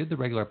in. So I did the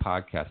regular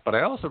podcast. But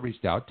I also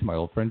reached out to my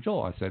old friend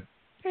Joel. I said,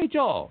 hey,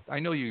 Joel, I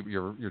know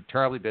you're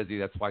terribly busy.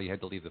 That's why you had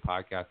to leave the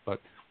podcast.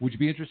 But would you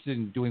be interested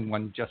in doing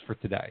one just for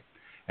today?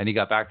 And he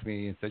got back to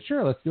me and said,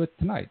 sure, let's do it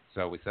tonight.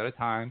 So we set a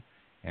time,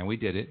 and we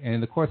did it. And in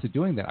the course of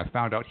doing that, I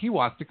found out he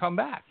wants to come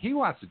back. He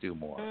wants to do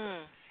more.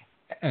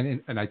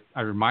 And I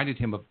reminded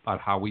him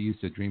about how we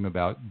used to dream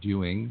about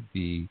doing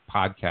the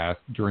podcast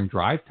during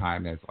drive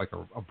time as like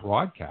a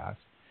broadcast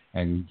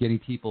and getting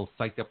people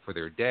psyched up for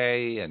their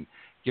day and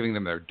giving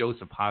them their dose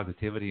of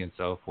positivity and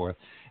so forth.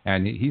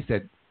 And he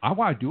said, I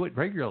want to do it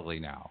regularly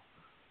now.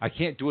 I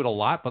can't do it a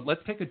lot, but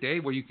let's take a day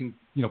where you can,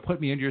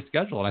 put me into your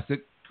schedule. And I said,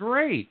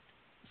 great.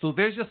 So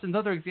there's just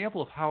another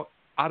example of how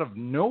out of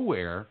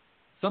nowhere,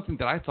 something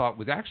that I thought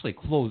was actually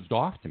closed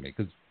off to me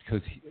because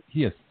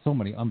he has so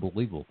many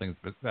unbelievable things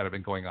that have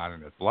been going on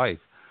in his life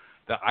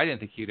that I didn't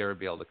think he'd ever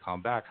be able to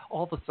come back.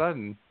 All of a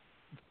sudden,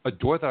 a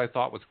door that I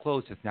thought was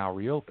closed has now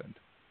reopened.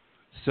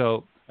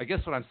 So I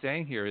guess what I'm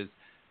saying here is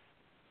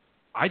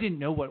I didn't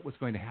know what was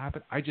going to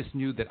happen. I just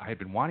knew that I had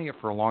been wanting it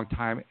for a long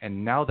time,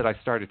 and now that I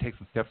started to take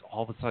some steps,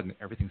 all of a sudden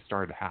everything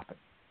started to happen.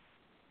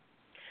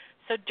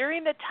 So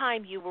during the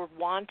time you were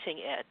wanting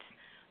it,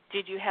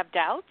 did you have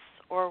doubts,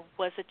 or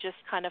was it just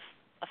kind of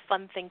a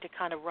fun thing to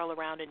kind of roll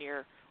around in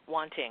your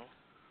wanting?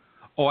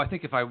 Oh, I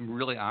think if I'm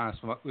really honest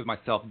with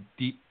myself,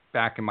 deep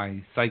back in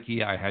my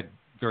psyche, I had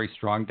very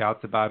strong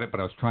doubts about it, but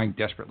I was trying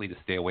desperately to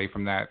stay away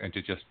from that and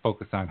to just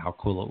focus on how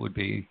cool it would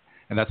be.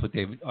 And that's what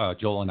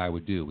Joel and I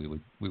would do. We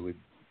would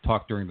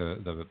talk during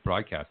the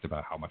broadcast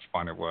about how much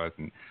fun it was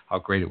and how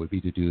great it would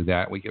be to do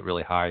that. We get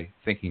really high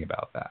thinking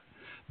about that.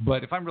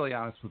 But if I'm really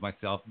honest with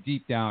myself,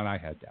 deep down I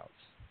had doubts.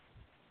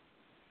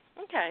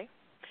 Okay.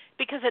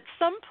 Because at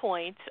some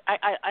point,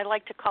 I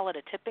like to call it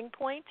a tipping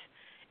point.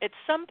 At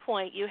some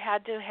point you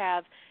had to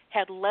have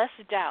had less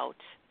doubt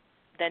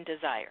than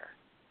desire.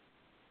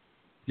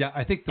 Yeah,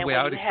 I think the way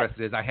I would express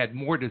it is I had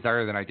more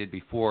desire than I did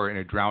before, and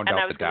it drowned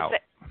out the doubt.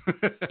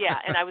 Yeah,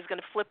 and I was going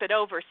to flip it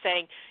over,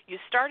 saying you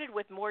started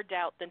with more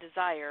doubt than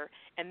desire,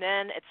 and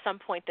then at some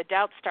point the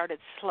doubt started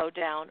to slow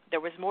down. There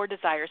was more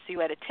desire, so you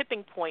had a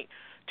tipping point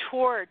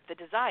toward the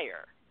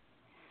desire.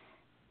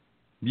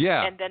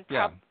 Yeah.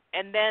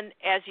 And then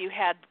as you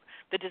had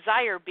the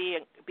desire be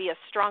a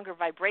stronger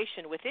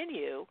vibration within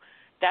you,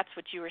 that's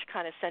what you were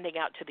kind of sending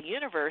out to the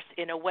universe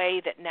in a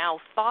way that now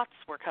thoughts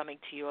were coming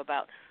to you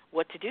about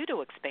what to do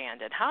to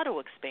expand and how to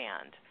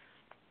expand.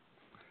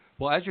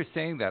 Well, as you're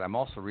saying that, I'm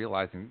also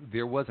realizing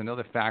there was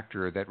another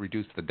factor that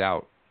reduced the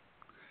doubt.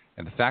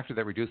 And the factor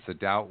that reduced the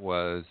doubt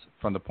was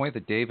from the point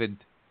that David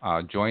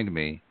joined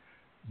me,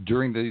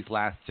 during these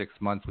last 6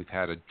 months, we've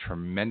had a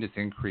tremendous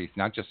increase,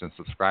 not just in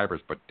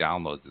subscribers, but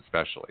downloads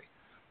especially.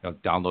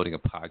 Downloading a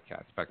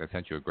podcast. In fact, I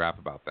sent you a graph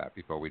about that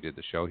before we did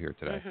the show here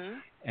today. Mm-hmm.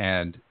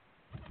 And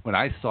when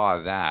I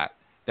saw that,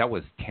 that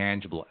was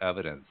tangible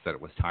evidence that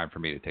it was time for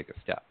me to take a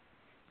step.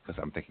 Because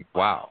I'm thinking,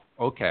 wow,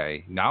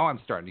 okay, now I'm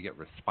starting to get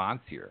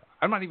response here.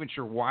 I'm not even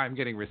sure why I'm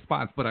getting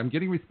response, but I'm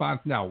getting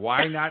response now.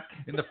 Why not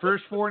in the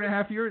first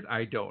 4.5 years?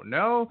 I don't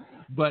know,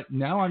 but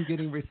now I'm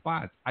getting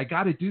response. I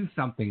got to do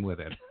something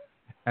with it.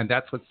 And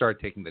that's what started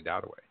taking the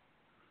doubt away.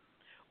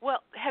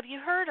 Well, have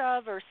you heard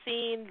of or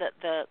seen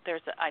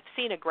I've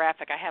seen a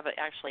graphic, I have it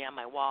actually on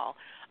my wall,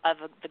 of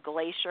the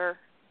glacier,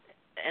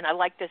 and I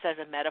like this as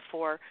a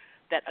metaphor,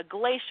 that a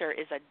glacier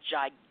is a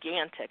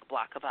gigantic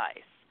block of ice.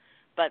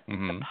 But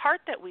the part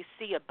that we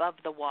see above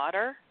the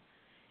water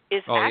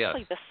is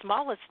actually the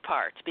smallest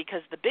part,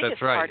 because the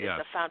biggest part is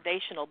the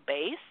foundational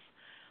base.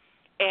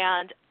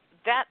 And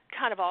that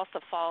kind of also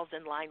falls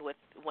in line with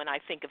when I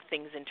think of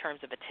things in terms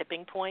of a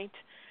tipping point.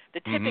 The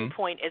tipping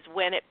point is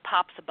when it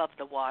pops above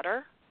the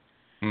water.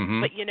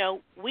 Mm-hmm. But,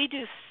 we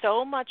do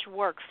so much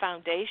work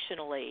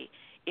foundationally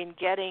in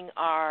getting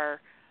our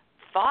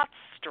thoughts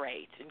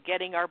straight and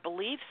getting our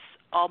beliefs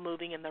all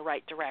moving in the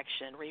right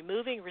direction,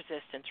 removing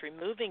resistance,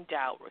 removing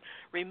doubt,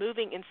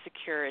 removing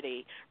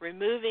insecurity,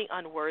 removing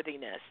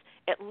unworthiness,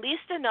 at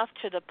least enough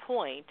to the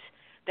point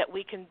that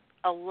we can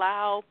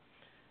allow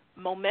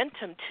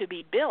momentum to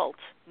be built,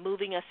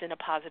 moving us in a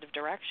positive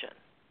direction.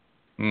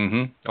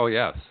 Mm-hmm. Oh,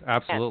 yes,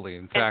 absolutely.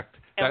 In fact,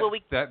 when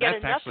we get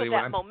enough of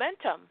that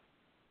momentum,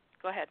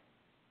 go ahead.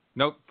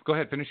 No, go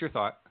ahead. Finish your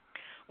thought.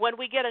 When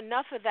we get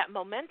enough of that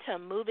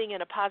momentum moving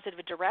in a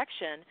positive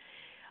direction,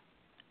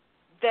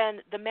 then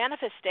the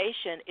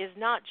manifestation is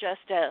not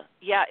just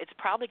it's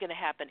probably going to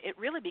happen. It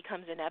really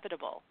becomes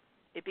inevitable.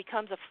 It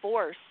becomes a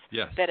force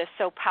that is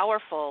so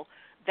powerful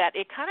that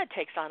it kind of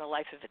takes on a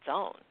life of its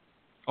own.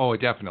 Oh,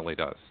 it definitely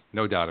does.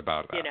 No doubt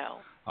about that.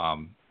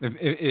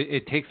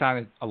 It takes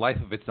on a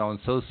life of its own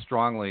so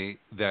strongly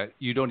that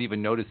you don't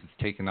even notice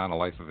it's taken on a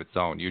life of its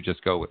own. You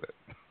just go with it.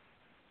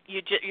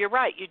 You're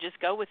right. You just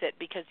go with it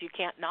because you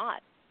can't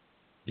not.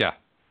 Yeah.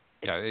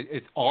 Yeah,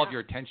 it's all of your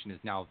attention is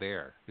now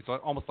there. It's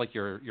almost like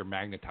you're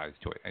magnetized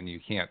to it, and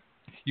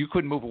you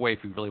couldn't move away if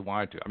you really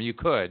wanted to. I mean, you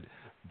could,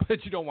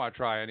 but you don't want to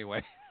try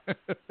anyway.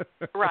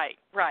 Right.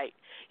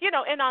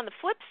 And on the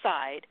flip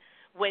side,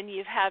 when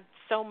you've had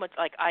so much,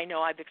 like I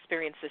know I've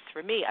experienced this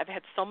for me, I've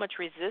had so much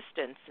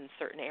resistance in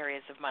certain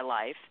areas of my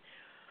life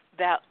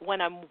that when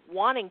I'm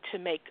wanting to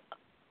make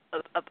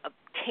a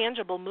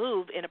tangible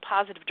move in a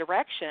positive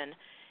direction,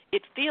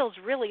 it feels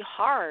really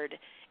hard.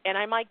 And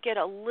I might get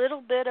a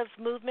little bit of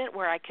movement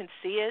where I can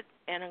see it,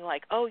 and I'm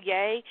like, oh,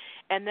 yay,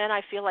 and then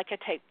I feel like I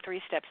take 3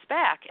 steps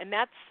back. And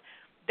that's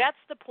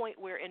the point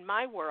where in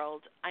my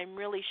world I'm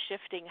really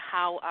shifting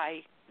how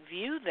I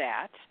view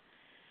that,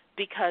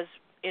 because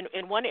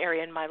in one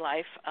area in my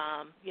life,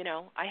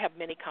 I have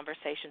many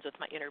conversations with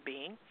my inner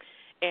being,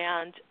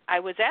 and I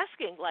was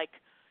asking, like,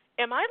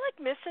 am I like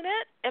missing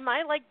it? Am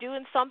I like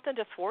doing something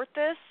to thwart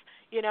this?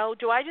 You know,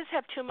 do I just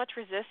have too much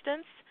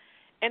resistance?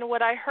 And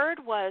what I heard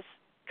was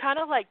kind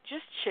of like,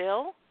 just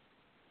chill.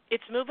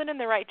 It's moving in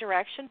the right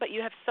direction, but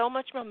you have so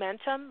much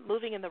momentum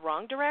moving in the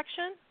wrong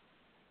direction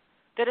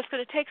that it's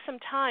going to take some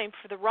time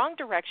for the wrong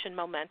direction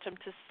momentum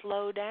to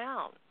slow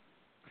down.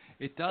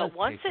 It does. But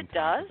once take it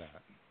some time does, for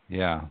that.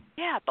 Yeah.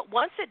 Yeah, but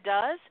once it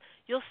does,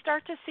 you'll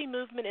start to see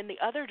movement in the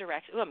other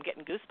direction. Oh, I'm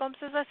getting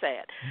goosebumps as I say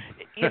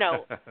it. You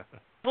know,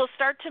 we'll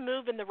start to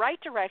move in the right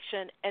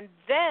direction, and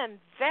then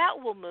that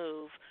will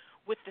move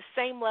with the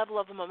same level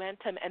of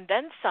momentum and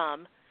then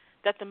some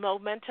that the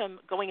momentum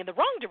going in the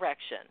wrong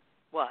direction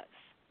was.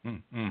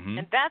 Mm-hmm.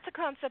 And that's a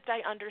concept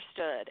I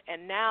understood.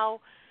 And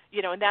now,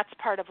 you know, and that's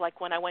part of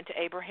like when I went to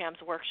Abraham's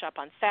workshop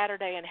on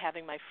Saturday and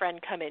having my friend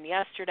come in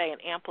yesterday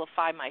and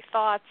amplify my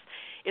thoughts.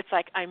 It's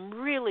like I'm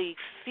really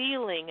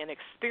feeling and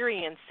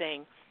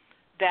experiencing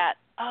that,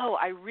 oh,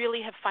 I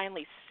really have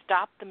finally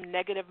stopped the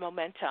negative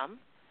momentum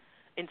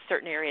in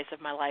certain areas of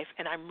my life,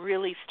 and I'm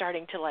really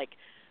starting to like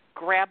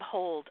grab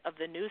hold of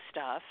the new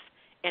stuff,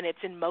 and it's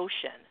in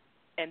motion.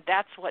 And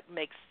that's what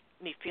makes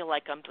me feel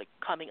like I'm like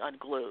coming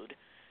unglued,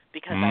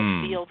 because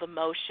I feel the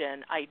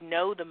motion. I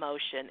know the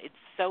motion. It's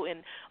so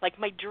in, like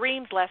my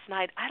dreams last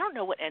night, I don't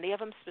know what any of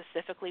them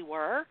specifically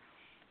were,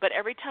 but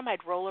every time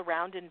I'd roll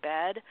around in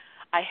bed,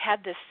 I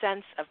had this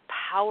sense of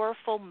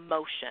powerful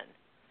motion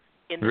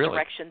in the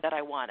direction that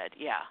I wanted.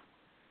 Yeah.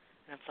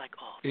 And it's like,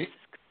 oh, this is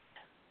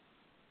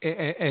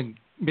good. And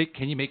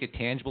can you make it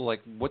tangible?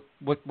 Like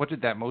what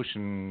did that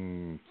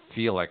motion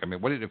feel like? I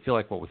mean, what did it feel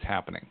like, what was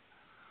happening?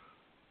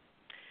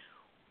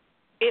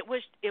 It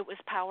was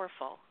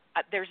powerful.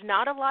 There's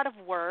not a lot of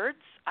words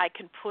I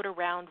can put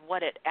around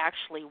what it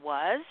actually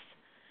was,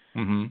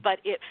 but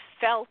it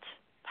felt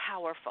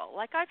powerful.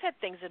 Like I've had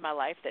things in my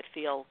life that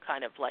feel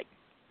kind of like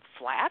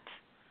flat,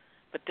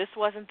 but this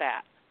wasn't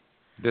that.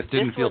 This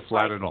didn't feel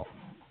flat at all.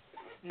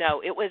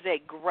 No, it was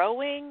a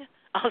growing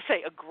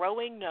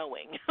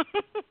knowing.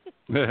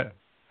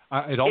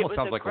 It almost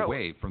sounds like a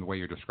wave from the way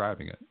you're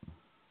describing it.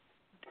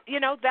 You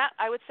know, that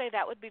I would say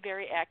that would be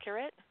very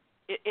accurate.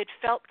 It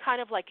felt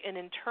kind of like an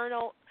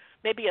internal,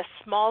 maybe a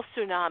small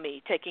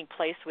tsunami taking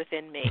place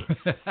within me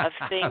of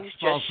things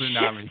just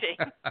shifting.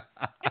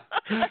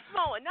 A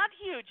small one, not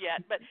huge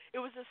yet, but it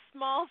was a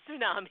small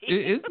tsunami.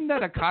 Isn't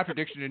that a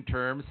contradiction in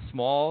terms?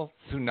 Small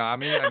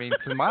tsunami? I mean,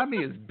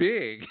 tsunami is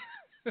big.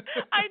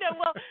 I know.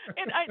 Well,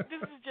 and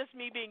this is just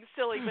me being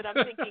silly, but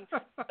I'm thinking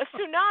a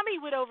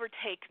tsunami would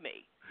overtake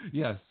me.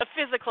 Yes. A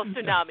physical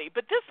tsunami,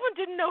 but this one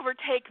didn't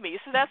overtake me,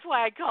 so that's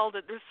why I called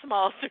it the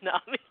small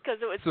tsunami, because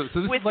it was so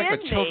this within is like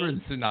a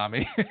children's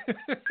tsunami.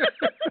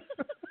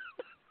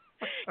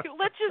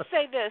 Let's just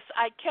say this: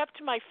 I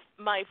kept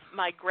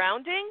my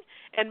grounding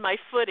and my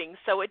footing,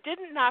 so it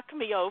didn't knock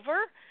me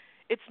over.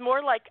 It's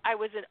more like I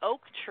was an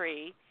oak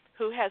tree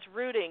who has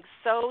rooting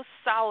so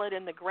solid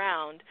in the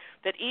ground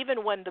that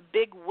even when the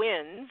big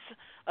winds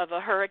of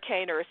a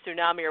hurricane or a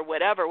tsunami or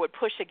whatever would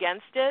push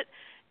against it,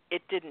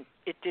 it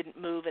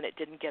didn't move and it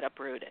didn't get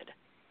uprooted.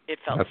 It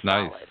felt That's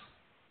solid. Nice.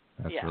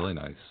 That's really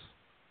nice.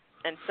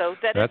 And so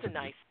that's a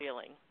nice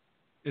feeling.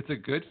 It's a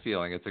good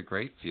feeling. It's a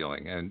great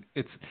feeling. And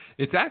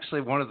it's actually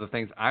one of the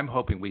things I'm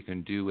hoping we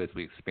can do as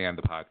we expand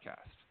the podcast.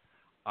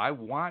 I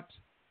want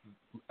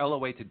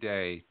LOA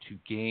Today to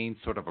gain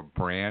sort of a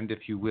brand,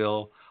 if you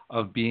will,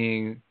 of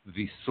being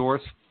the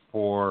source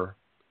for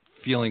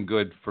feeling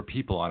good for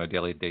people on a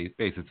daily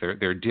basis,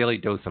 their daily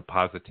dose of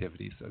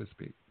positivity, so to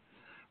speak,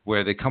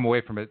 where they come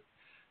away from it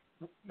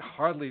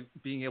hardly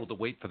being able to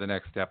wait for the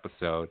next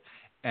episode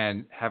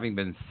and having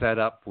been set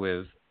up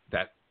with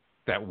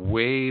that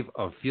wave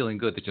of feeling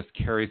good that just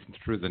carries them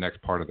through the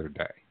next part of their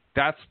day.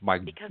 That's my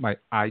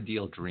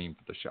ideal dream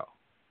for the show.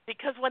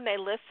 Because when they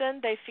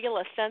listen, they feel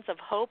a sense of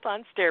hope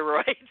on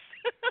steroids.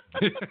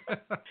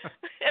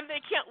 And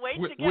they can't wait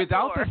to get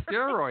without more. the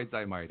steroids,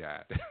 I might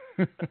add.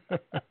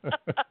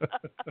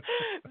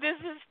 This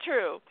is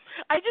true.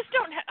 I just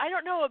don't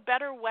know a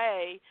better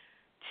way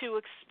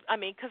to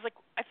because like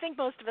I think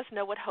most of us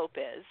know what hope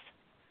is,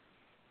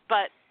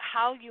 but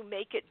how you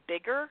make it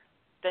bigger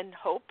than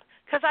hope.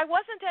 Because I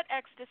wasn't at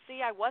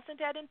ecstasy, I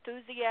wasn't at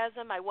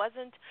enthusiasm, I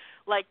wasn't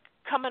like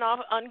coming off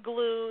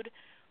unglued.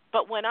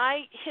 But when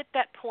I hit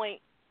that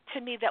point,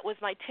 to me that was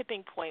my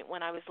tipping point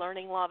when I was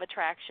learning law of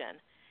attraction.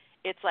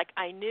 It's like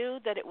I knew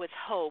that it was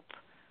hope,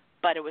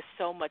 but it was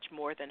so much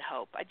more than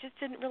hope. I just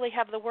didn't really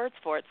have the words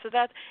for it. So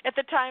that at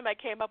the time I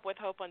came up with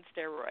hope on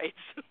steroids.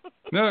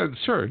 No,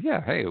 sure.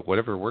 Yeah. Hey,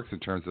 whatever works in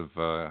terms of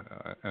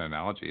an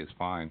analogy is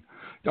fine.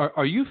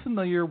 Are you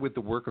familiar with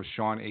the work of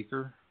Sean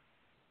Aker?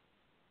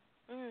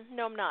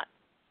 No, I'm not.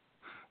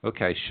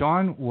 Okay.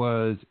 Sean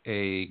was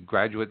a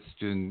graduate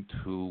student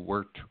who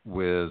worked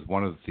with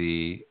one of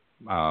the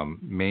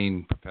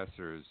main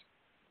professors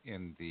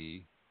in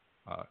the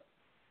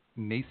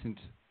nascent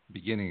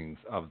beginnings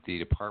of the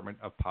Department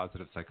of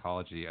Positive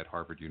Psychology at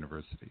Harvard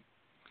University.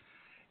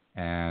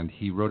 And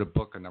he wrote a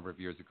book a number of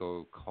years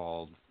ago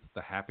called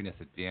The Happiness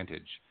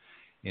Advantage,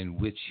 in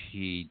which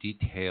he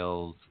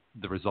details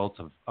the results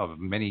of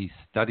many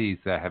studies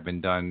that have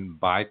been done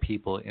by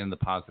people in the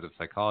positive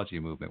psychology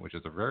movement, which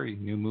is a very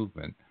new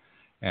movement,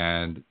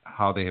 and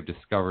how they have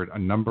discovered a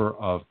number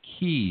of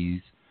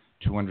keys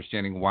to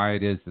understanding why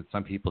it is that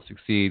some people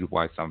succeed,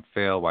 why some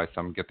fail, why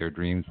some get their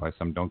dreams, why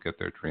some don't get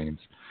their dreams.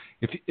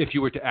 If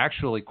you were to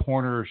actually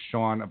corner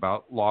Sean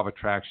about law of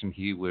attraction,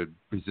 he would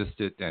resist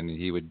it and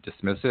he would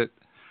dismiss it.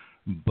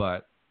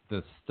 But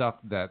the stuff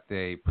that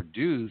they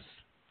produce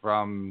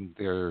from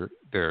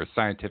their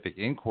scientific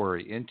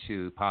inquiry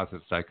into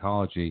positive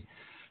psychology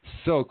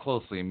so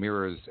closely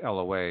mirrors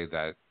LOA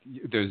that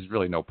there's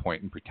really no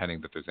point in pretending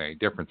that there's any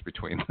difference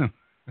between them.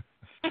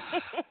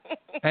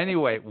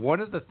 Anyway, one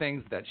of the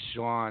things that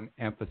Sean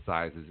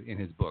emphasizes in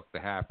his book, The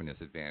Happiness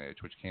Advantage,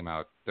 which came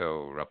out,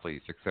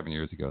 roughly 6-7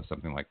 years ago,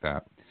 something like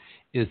that,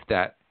 is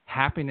that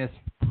happiness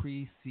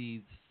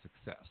precedes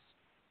success.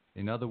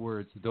 In other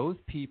words, those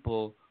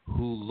people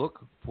who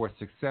look for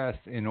success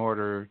in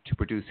order to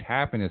produce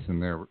happiness in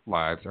their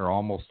lives are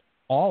almost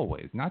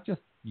always, not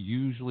just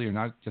usually or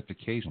not just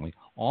occasionally,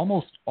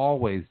 almost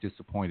always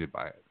disappointed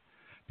by it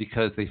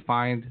because they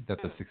find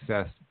that the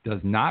success does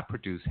not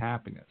produce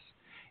happiness.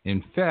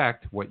 In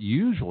fact, what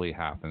usually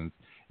happens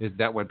is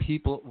that when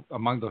people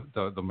among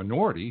the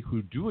minority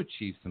who do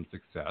achieve some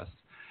success,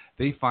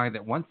 they find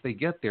that once they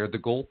get there, the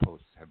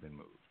goalposts have been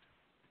moved.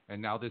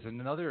 And now there's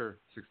another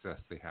success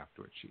they have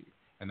to achieve.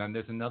 And then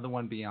there's another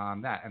one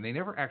beyond that. And they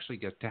never actually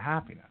get to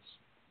happiness.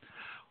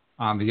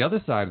 On the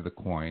other side of the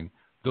coin,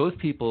 those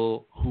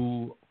people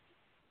who,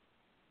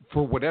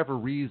 for whatever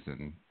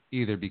reason,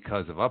 either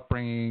because of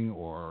upbringing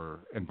or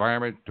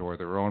environment or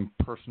their own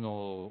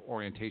personal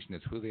orientation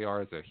as who they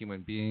are as a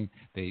human being,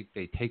 they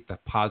take the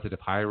positive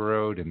high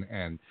road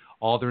and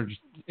all they're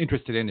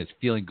interested in is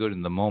feeling good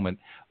in the moment.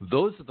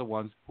 Those are the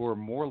ones who are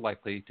more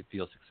likely to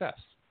feel success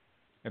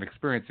and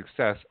experience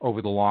success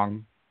over the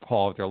long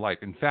haul of their life.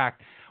 In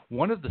fact,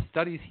 one of the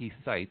studies he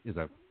cites is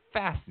a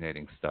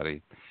fascinating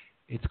study.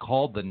 It's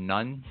called the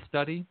Nun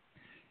Study.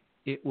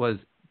 It was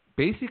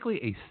basically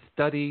a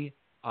study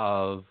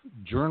of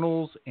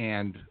journals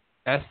and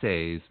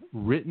essays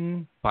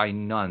written by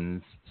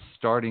nuns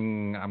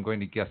starting, I'm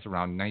going to guess,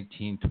 around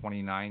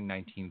 1929,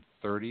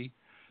 1930,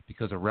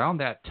 because around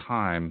that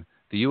time,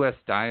 the U.S.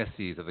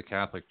 Diocese of the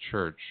Catholic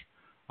Church,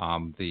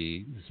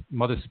 the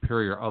Mother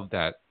Superior of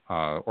that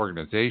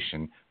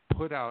organization,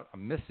 put out a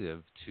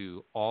missive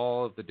to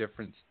all of the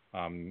different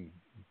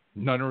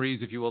nunneries,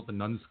 if you will, the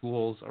nun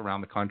schools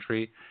around the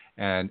country,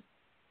 and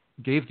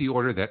gave the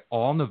order that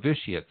all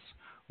novitiates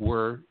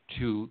were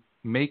to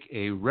make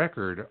a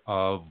record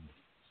of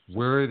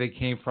where they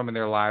came from in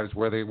their lives,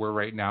 where they were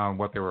right now, and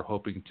what they were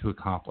hoping to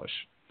accomplish.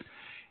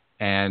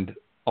 And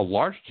a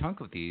large chunk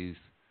of these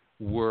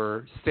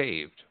were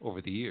saved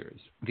over the years.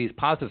 These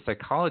positive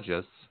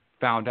psychologists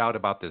found out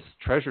about this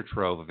treasure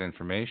trove of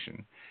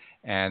information,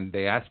 and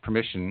they asked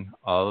permission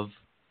of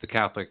the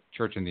Catholic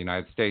Church in the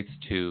United States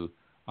to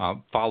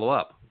follow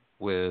up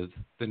with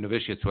the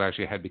novitiates who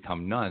actually had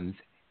become nuns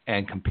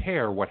and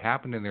compare what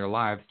happened in their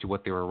lives to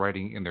what they were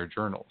writing in their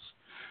journals.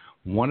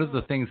 One of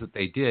the things that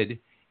they did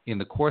in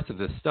the course of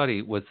this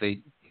study was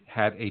they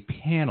had a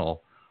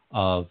panel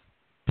of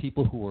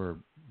people who were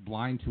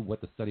blind to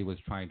what the study was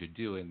trying to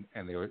do, and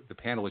the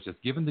panel was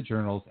just given the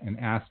journals and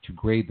asked to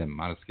grade them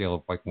on a scale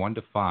of like 1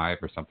 to 5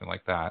 or something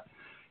like that.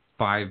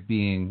 5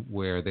 being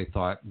where they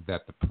thought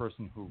that the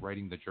person who was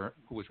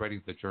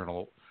writing the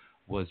journal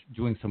was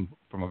doing some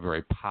from a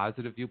very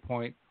positive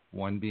viewpoint,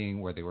 1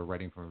 being where they were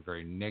writing from a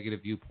very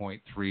negative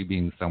viewpoint, 3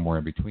 being somewhere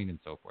in between, and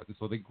so forth. And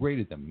so they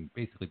graded them and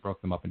basically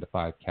broke them up into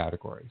 5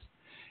 categories.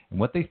 And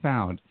what they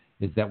found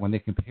is that when they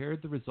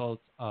compared the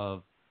results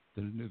of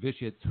the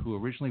novitiates who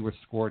originally were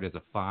scored as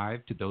a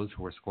 5 to those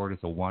who were scored as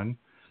a 1,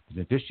 the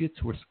novitiates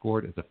who were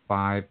scored as a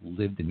 5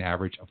 lived an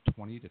average of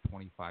 20 to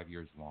 25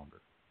 years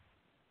longer.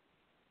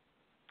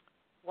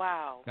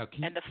 Wow. Now,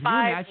 and the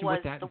 5 was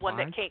the implies? one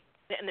that came,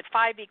 and the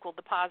 5 equaled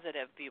the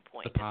positive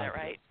viewpoint. Is that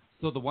right?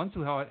 So the ones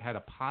who had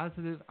a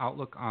positive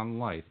outlook on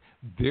life,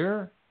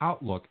 their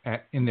outlook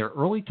in their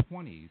early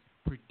 20s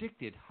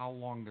predicted how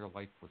long their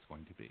life was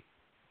going to be.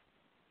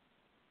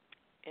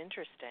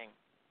 Interesting.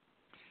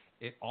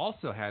 It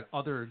also had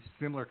other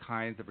similar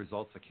kinds of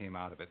results that came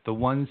out of it. The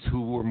ones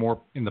who were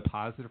more in the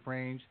positive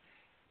range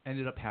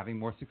ended up having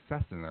more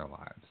success in their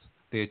lives.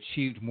 They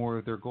achieved more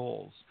of their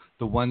goals.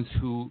 The ones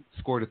who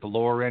scored at the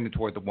lower end and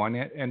toward the one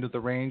end of the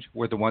range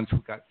were the ones who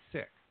got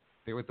sick.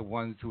 They were the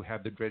ones who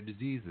had the dread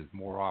diseases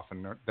more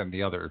often than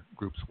the other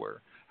groups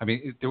were. I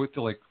mean, there were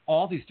like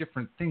all these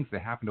different things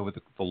that happened over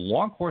the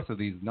long course of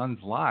these nuns'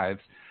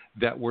 lives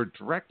that were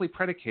directly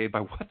predicated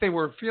by what they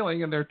were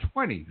feeling in their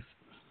 20s.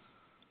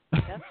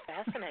 That's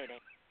fascinating.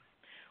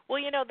 Well,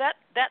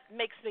 that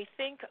makes me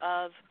think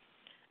of,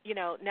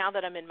 now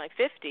that I'm in my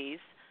 50s,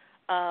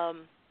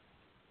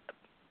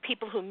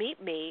 people who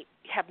meet me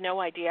have no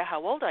idea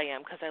how old I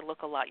am because I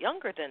look a lot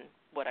younger than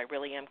what I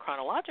really am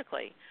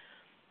chronologically.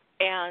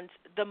 And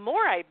the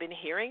more I've been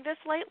hearing this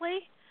lately,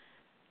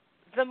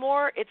 the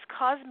more it's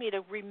caused me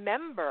to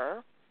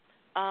remember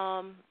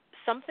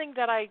something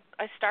that I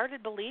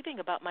started believing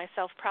about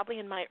myself probably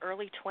in my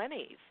early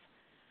 20s.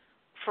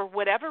 For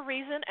whatever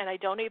reason, and I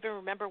don't even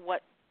remember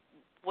what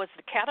was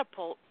the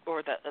catapult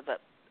or the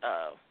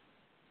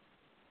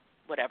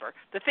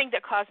thing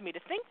that caused me to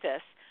think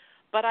this,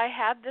 but I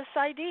had this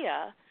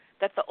idea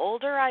that the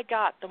older I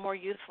got, the more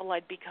youthful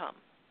I'd become.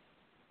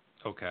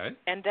 Okay.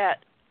 And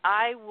that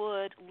I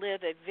would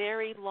live a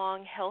very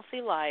long,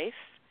 healthy life,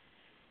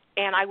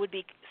 and I would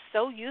be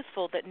so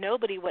youthful that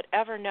nobody would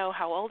ever know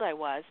how old I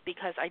was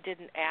because I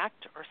didn't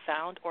act or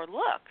sound or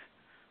look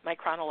my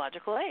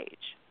chronological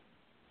age.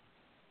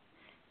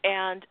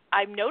 And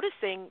I'm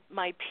noticing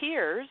my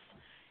peers,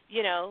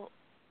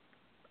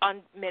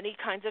 on many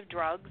kinds of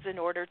drugs in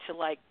order to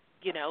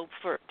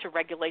to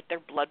regulate their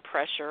blood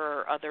pressure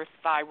or other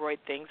thyroid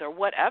things or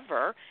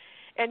whatever.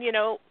 And,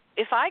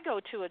 if I go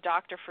to a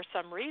doctor for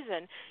some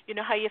reason, you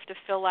know how you have to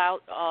fill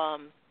out,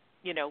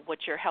 what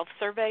your health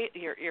survey,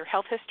 your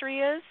health history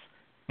is?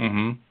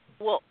 Mm-hmm.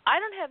 Well, I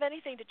don't have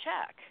anything to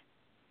check.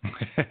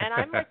 And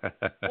I'm like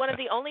one of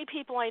the only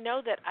people I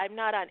know that I'm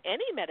not on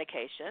any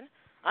medication.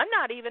 I'm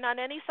not even on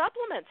any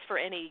supplements for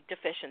any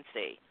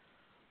deficiency.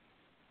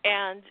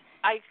 And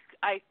I've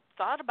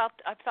thought about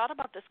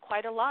this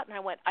quite a lot, and I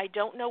went, I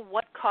don't know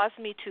what caused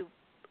me to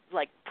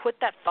put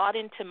that thought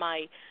into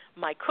my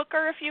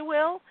cooker, if you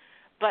will,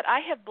 but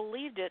I have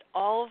believed it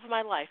all of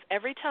my life.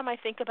 Every time I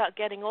think about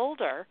getting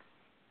older,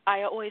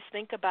 I always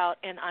think about,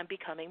 and I'm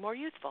becoming more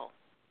youthful.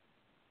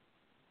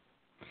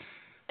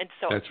 And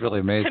so that's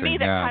really amazing. To me,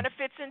 that kind of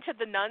fits into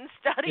the nun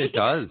study. It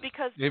does.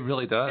 Because it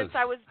really does. Since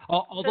I was,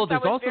 although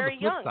there's also the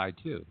flip young. side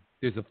too.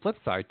 There's a flip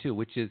side too,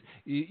 which is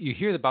you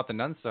hear about the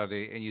nun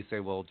study and you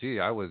say, well, gee,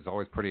 I was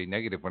always pretty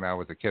negative when I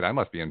was a kid. I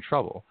must be in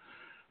trouble.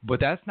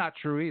 But that's not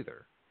true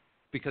either,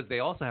 because they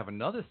also have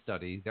another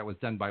study that was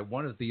done by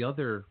one of the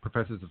other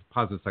professors of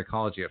positive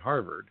psychology at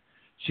Harvard.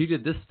 She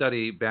did this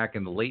study back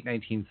in the late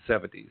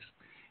 1970s.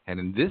 And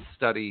in this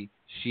study,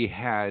 she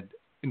had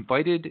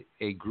invited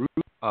a group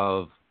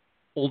of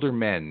older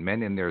men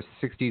in their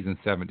 60s and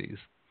 70s,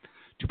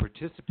 to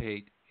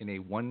participate in a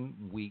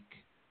 1-week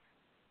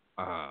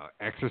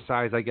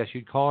exercise, I guess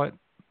you'd call it.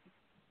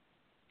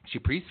 She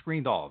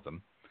pre-screened all of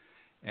them,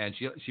 and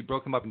she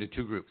broke them up into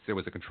 2 groups. There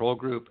was a control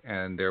group,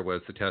 and there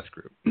was the test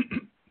group.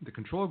 The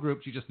control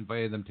group, she just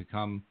invited them to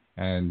come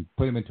and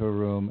put them into a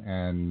room,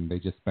 and they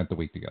just spent the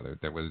week together.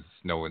 There was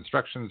no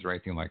instructions or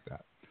anything like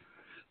that.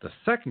 The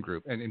second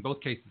group, and in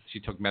both cases, she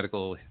took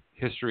medical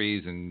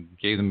histories and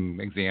gave them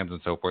exams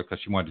and so forth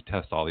because she wanted to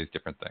test all these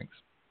different things.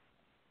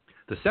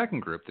 The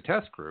second group, the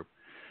test group,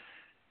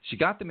 she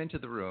got them into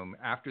the room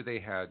after they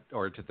had,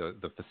 or to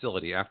the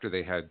facility after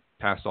they had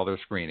passed all their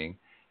screening,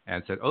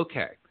 and said,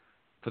 okay,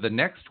 for the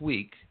next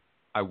week,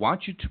 I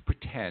want you to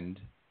pretend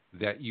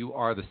that you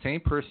are the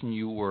same person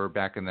you were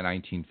back in the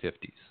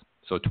 1950s,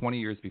 so 20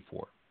 years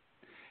before.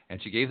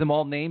 And she gave them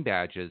all name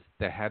badges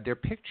that had their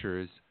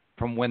pictures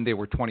from when they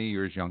were 20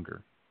 years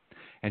younger.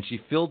 And she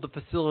filled the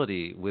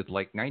facility with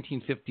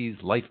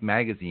 1950s Life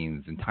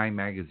magazines and Time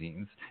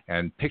magazines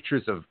and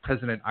pictures of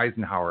President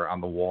Eisenhower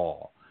on the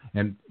wall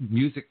and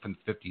music from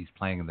the 50s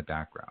playing in the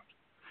background.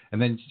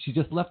 And then she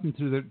just left them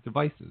to their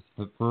devices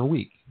for a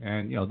week.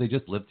 And, they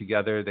just lived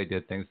together. They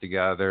did things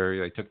together.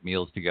 They took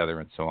meals together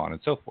and so on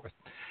and so forth.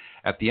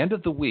 At the end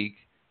of the week,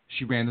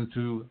 she ran them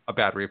through a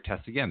battery of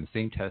tests again, the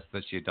same tests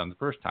that she had done the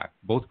first time,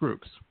 both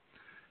groups.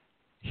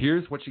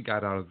 Here's what she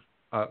got out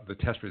of the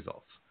test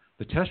results.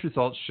 The test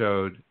results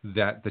showed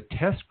that the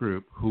test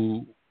group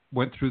who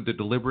went through the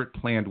deliberate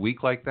planned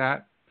week like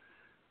that,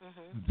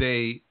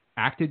 they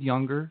acted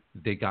younger.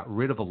 They got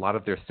rid of a lot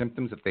of their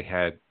symptoms. If they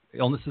had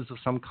illnesses of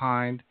some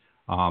kind,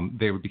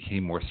 they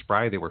became more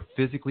spry. They were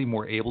physically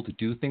more able to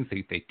do things.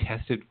 They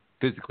tested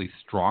physically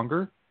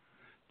stronger.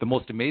 The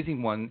most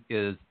amazing one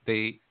is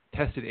they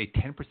tested a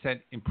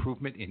 10%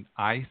 improvement in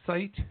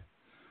eyesight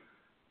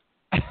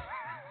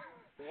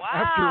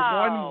after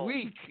 1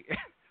 week.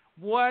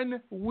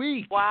 1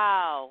 week.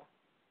 Wow.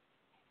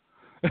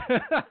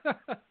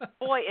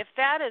 Boy, if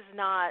that is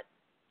not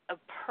a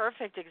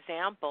perfect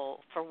example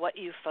for what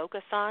you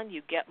focus on,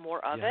 you get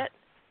more of it.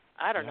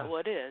 I don't know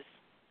what is.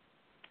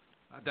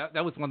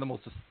 That was one of the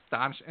most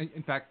astonishing.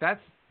 In fact,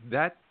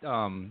 that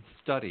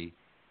study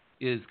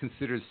is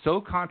considered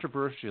so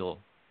controversial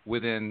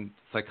within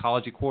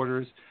psychology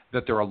quarters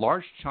that there are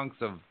large chunks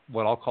of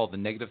what I'll call the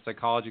negative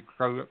psychology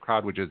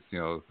crowd, which is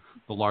the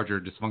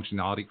larger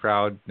dysfunctionality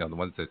crowd, the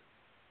ones that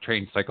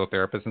train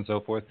psychotherapists and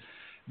so forth.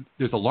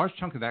 There's a large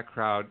chunk of that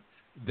crowd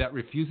that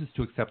refuses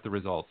to accept the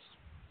results.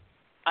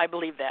 I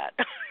believe that.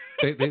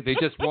 they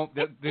just won't.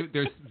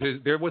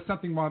 There was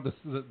something wrong.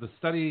 The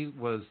study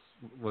was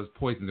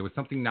poisoned. There was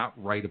something not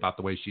right about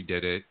the way she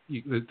did it.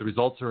 The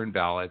results are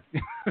invalid.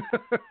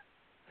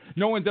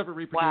 No one's ever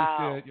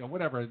reproduced it.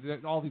 Whatever.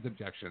 All these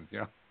objections.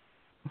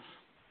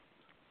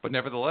 But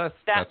nevertheless,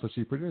 that's what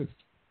she produced.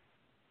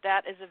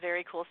 That is a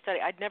very cool study.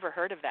 I'd never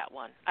heard of that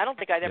one. I don't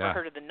think I'd ever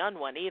heard of the nun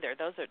one either.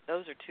 Those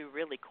are 2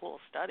 really cool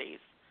studies.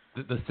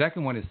 The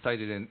second one is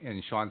cited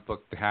in Sean's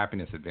book, The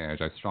Happiness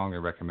Advantage. I strongly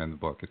recommend the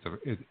book.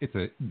 It's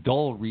a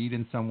dull read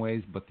in some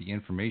ways, but the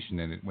information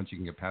in it, once you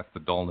can get past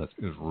the dullness,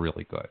 is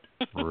really good.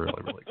 Really,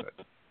 really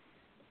good.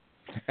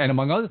 And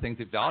among other things,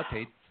 it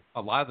validates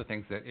a lot of the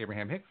things that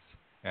Abraham Hicks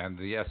and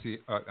the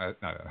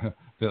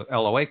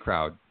LOA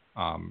crowd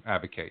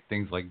advocate.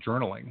 Things like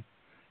journaling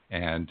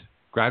and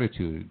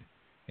gratitude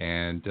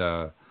and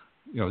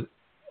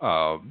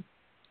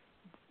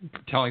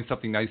telling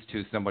something nice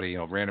to somebody,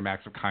 random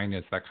acts of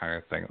kindness, that kind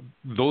of thing.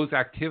 Those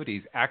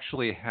activities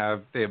actually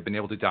have been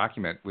able to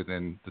document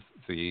within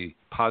the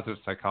positive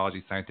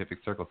psychology scientific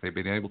circles. They've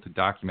been able to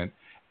document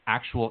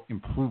actual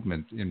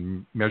improvements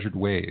in measured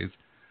ways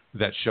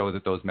that show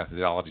that those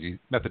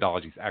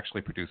methodologies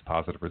actually produce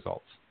positive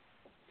results.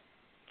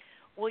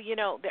 Well,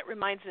 that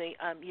reminds me,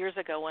 years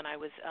ago when I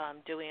was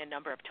doing a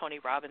number of Tony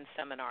Robbins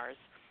seminars,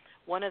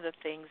 one of the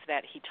things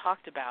that he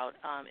talked about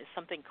is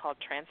something called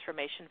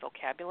transformation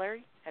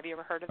vocabulary. Have you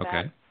ever heard of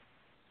that?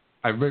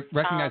 I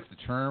recognize the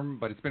term,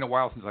 but it's been a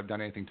while since I've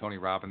done anything Tony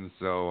Robbins,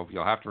 so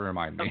you'll have to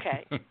remind me.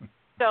 Okay.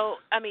 So,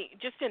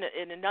 just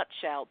in a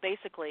nutshell,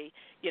 basically,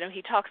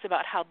 he talks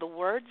about how the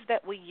words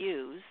that we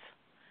use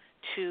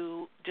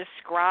to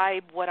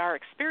describe what our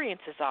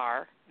experiences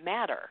are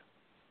matter.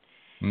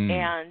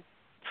 And,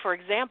 for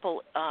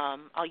example,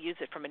 I'll use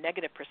it from a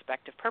negative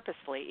perspective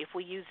purposefully. If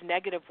we use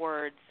negative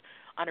words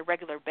on a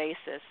regular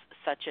basis,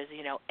 such as,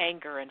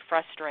 anger and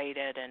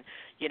frustrated and,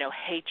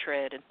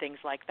 hatred and things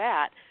like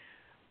that,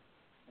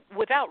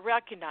 without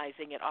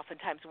recognizing it,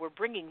 oftentimes we're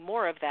bringing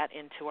more of that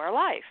into our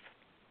life.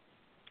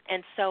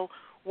 And so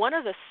one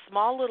of the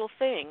small little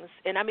things,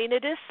 and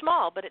it is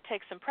small, but it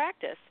takes some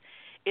practice,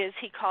 is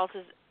he calls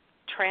it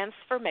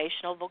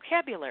transformational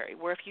vocabulary,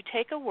 where if you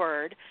take a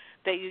word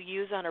that you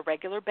use on a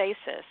regular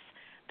basis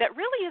that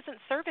really isn't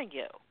serving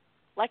you,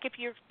 like if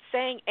you're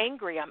saying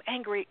angry, I'm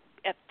angry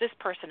at this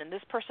person, and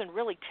this person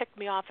really ticked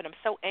me off, and I'm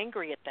so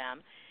angry at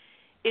them.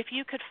 If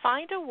you could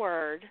find a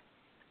word,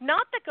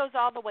 not that goes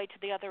all the way to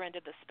the other end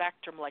of the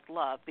spectrum like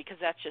love, because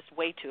that's just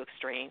way too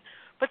extreme,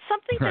 but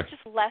something that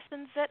just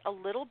lessens it a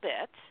little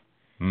bit,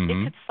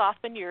 it could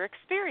soften your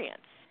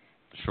experience.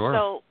 Sure.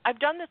 So I've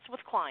done this with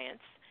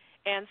clients,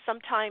 and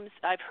sometimes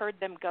I've heard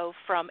them go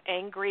from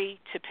angry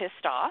to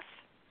pissed off,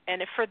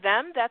 and if for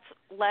them that's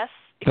less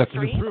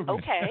extreme,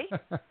 okay.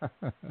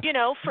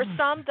 For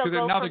some they'll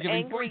go from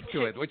angry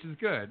to it, which is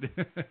good.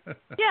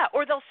 Yeah,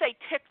 or they'll say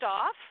ticked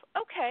off.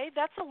 Okay,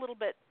 that's a little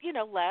bit,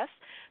 less.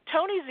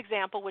 Tony's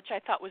example, which I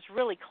thought was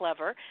really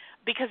clever,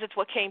 because it's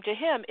what came to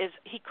him, is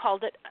he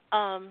called it,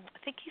 I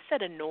think he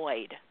said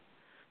annoyed.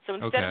 So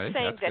instead of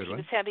saying that he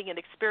was having an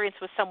experience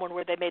with someone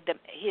where they made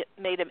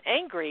him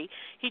angry,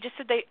 he just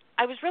said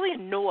I was really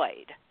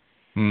annoyed.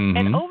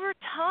 And over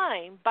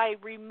time, by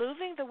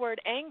removing the word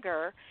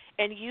anger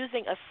and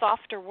using a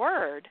softer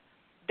word,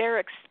 their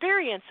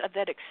experience of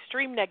that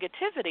extreme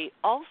negativity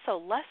also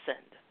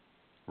lessened.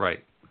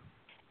 Right.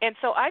 And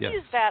so I've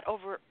used that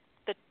over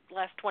the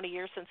last 20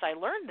 years since I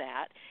learned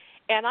that,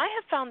 and I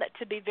have found that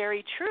to be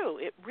very true.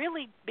 It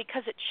really,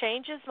 because it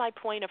changes my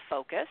point of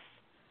focus,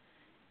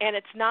 and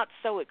it's not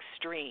so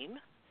extreme.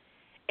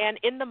 And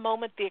in the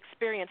moment the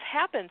experience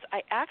happens,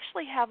 I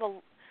actually have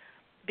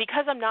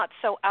because I'm not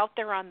so out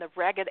there on the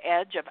ragged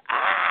edge of,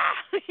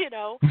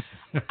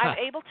 I'm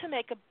able to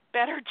make a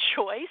better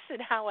choice in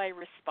how I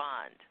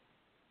respond.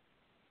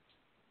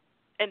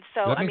 And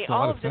so,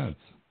 all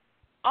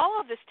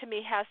of this to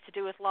me has to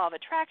do with law of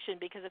attraction,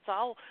 because it's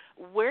all,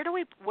 where do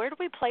we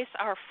place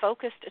our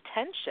focused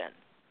attention?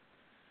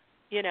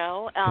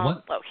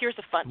 Here's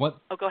a fun.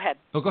 Oh, go ahead.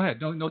 Oh, go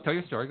ahead. No, tell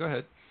your story. Go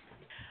ahead.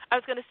 I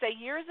was going to say,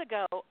 years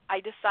ago, I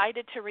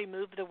decided to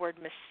remove the word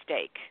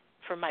mistake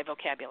from my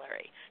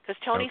vocabulary, because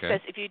Tony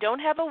says if you don't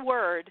have a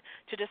word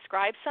to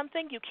describe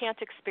something, you can't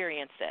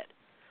experience it.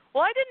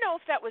 Well, I didn't know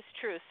if that was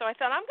true, so I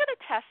thought I'm going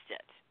to test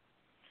it.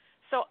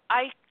 So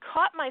I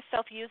caught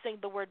myself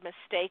using the word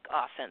mistake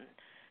often,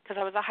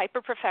 because I was a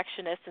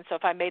hyper-perfectionist, and so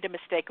if I made a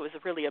mistake, it was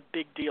really a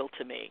big deal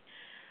to me.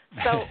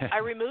 So I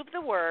removed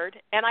the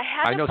word, and I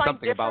had to find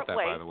different ways. I know something about that,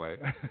 by the way.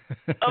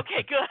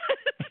 Okay, good.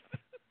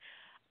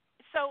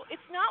 So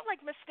it's not like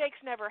mistakes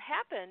never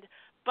happened,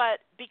 but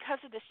because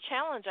of this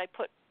challenge I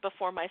put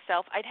before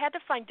myself, I'd had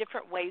to find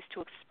different ways to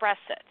express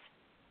it.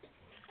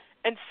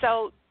 And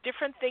so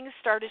different things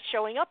started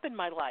showing up in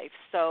my life.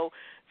 So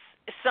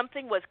if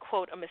something was,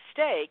 quote, a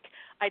mistake,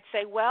 I'd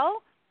say,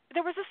 well,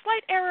 there was a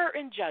slight error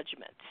in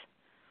judgment.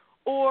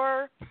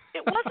 Or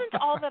it wasn't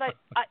all that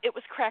it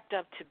was cracked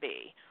up to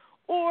be.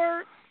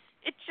 Or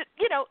it's just,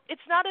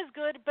 it's not as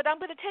good, but I'm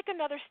going to take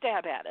another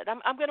stab at it.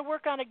 I'm going to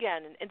work on it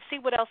again and see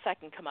what else I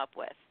can come up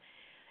with.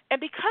 And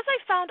because I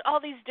found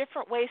all these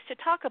different ways to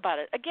talk about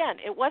it, again,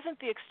 it wasn't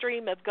the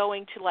extreme of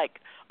going to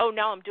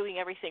now I'm doing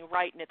everything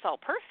right and it's all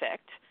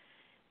perfect.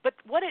 But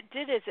what it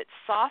did is it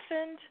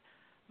softened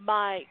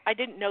I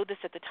didn't know this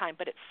at the time,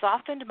 but it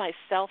softened my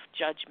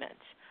self-judgment.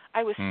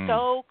 I was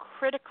so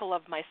critical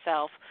of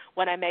myself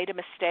when I made a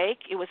mistake.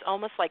 It was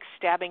almost like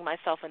stabbing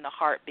myself in the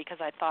heart, because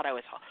I thought I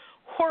was a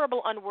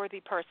horrible, unworthy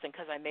person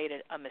because I made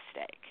a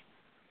mistake.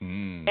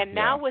 And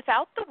now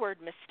without the word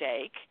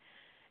mistake,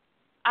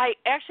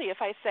 if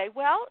I say,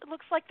 well, it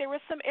looks like there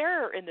was some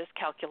error in this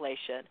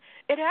calculation,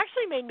 it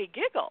actually made me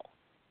giggle,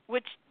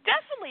 which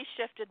definitely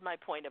shifted my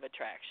point of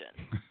attraction.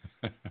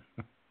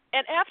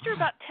 And after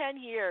about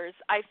 10 years,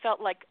 I felt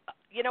like,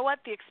 you know what,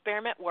 the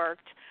experiment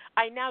worked.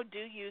 I now do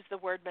use the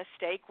word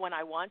mistake when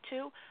I want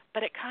to,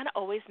 but it kind of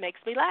always makes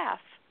me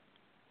laugh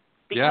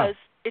because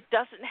it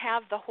doesn't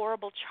have the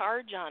horrible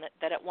charge on it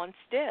that it once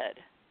did.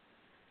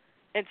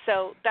 And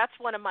so that's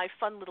one of my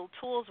fun little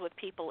tools with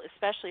people,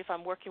 especially if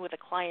I'm working with a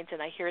client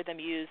and I hear them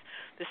use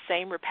the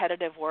same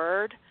repetitive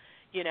word.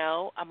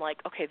 I'm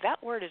like, okay,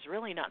 that word is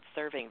really not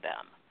serving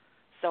them.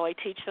 So I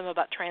teach them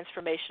about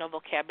transformational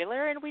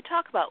vocabulary, and we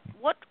talk about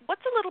what's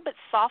a little bit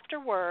softer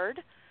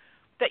word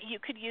that you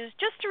could use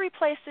just to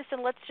replace this,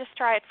 and let's just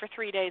try it for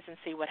 3 days and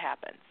see what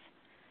happens.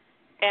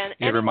 And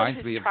anyone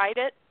who's tried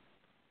it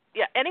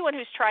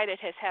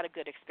has had a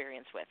good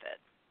experience with it.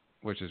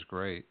 Which is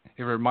great.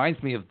 It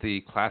reminds me of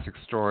the classic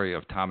story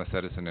of Thomas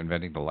Edison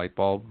inventing the light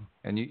bulb.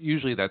 And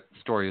usually that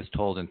story is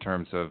told in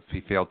terms of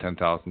he failed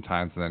 10,000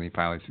 times and then he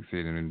finally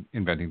succeeded in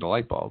inventing the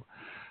light bulb.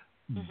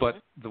 Mm-hmm.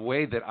 But the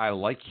way that I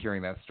like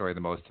hearing that story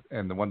the most,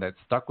 and the one that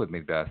stuck with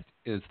me best,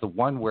 is the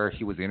one where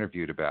he was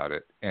interviewed about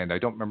it. And I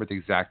don't remember the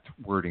exact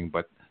wording,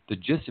 but the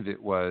gist of it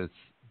was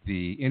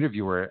the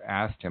interviewer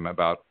asked him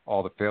about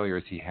all the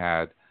failures he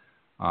had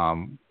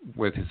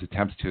with his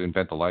attempts to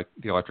invent the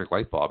electric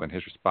light bulb, and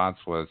his response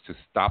was to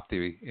stop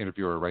the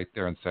interviewer right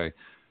there and say,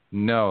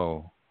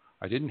 "No,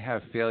 I didn't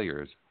have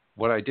failures.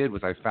 What I did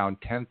was I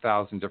found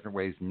 10,000 different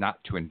ways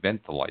not to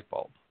invent the light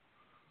bulb."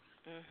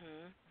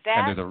 Mm-hmm.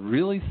 And there's a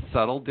really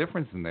subtle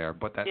difference in there,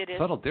 but that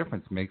subtle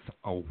difference makes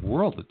a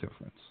world of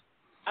difference.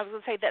 I was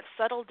going to say that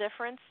subtle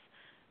difference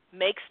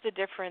makes the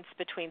difference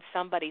between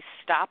somebody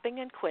stopping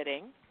and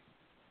quitting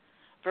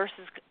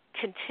versus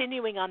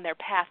continuing on their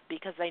path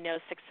because they know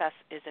success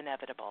is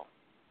inevitable.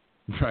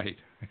 Right.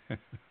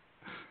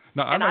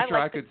 Now, I'm not sure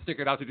I could stick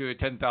it out to do it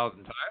 10,000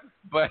 times,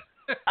 but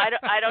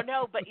I don't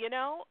know, but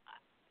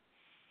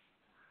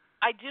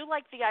I do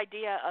like the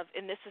idea of,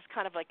 and this is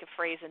kind of like a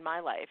phrase in my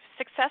life,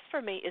 success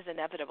for me is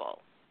inevitable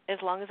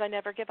as long as I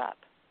never give up.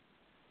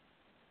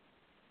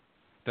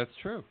 That's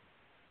true.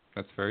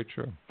 That's very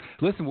true.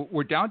 Listen,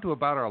 we're down to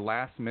about our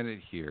last minute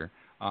here.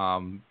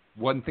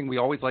 One thing we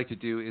always like to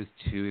do is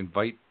to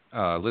invite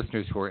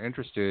listeners who are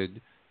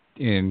interested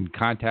in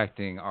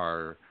contacting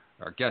our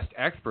guest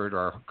expert or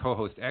our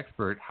co-host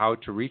expert how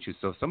to reach you.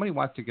 So if somebody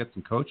wants to get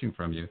some coaching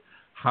from you,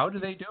 how do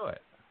they do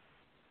it?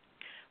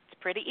 It's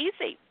pretty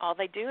easy. All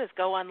they do is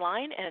go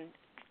online and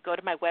go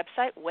to my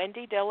website,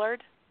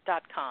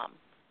 wendydillard.com.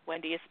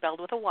 Wendy is spelled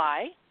with a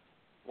Y,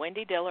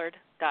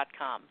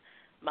 wendydillard.com.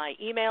 My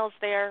email's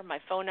there. My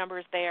phone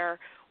number's there.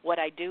 What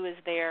I do is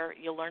there.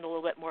 You'll learn a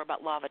little bit more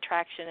about law of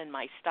attraction and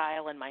my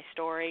style and my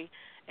story.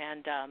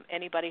 And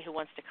anybody who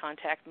wants to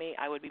contact me,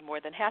 I would be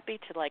more than happy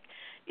to,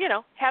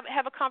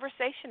 have a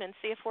conversation and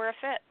see if we're a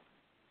fit.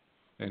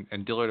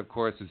 And Dillard, of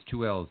course, is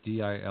 2 L's,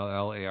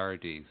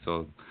 Dillard.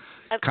 So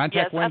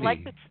contact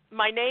Wendy.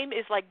 My name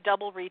is like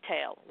double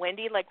retail.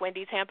 Wendy like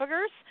Wendy's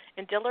Hamburgers,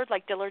 and Dillard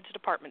like Dillard's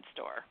department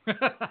store.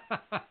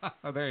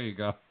 Oh, there you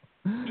go.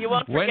 You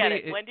won't forget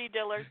it. Wendy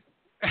Dillard.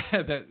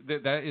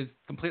 That is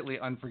completely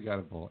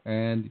unforgettable.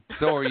 And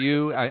so are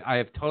you. I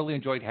have totally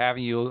enjoyed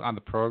having you on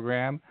the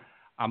program.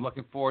 I'm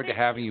looking forward to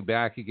having you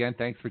back again.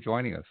 Thanks for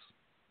joining us.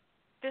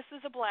 This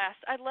was a blast.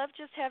 I love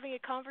just having a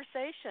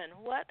conversation.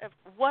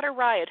 What a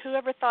riot.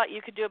 Whoever thought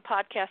you could do a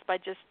podcast by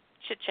just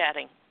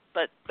chit-chatting?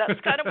 But that's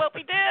kind of what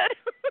we did.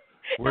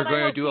 We're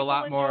going to do a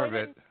lot more of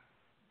it.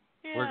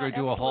 Yeah, we're going to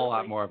do a whole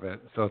lot more of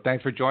it. So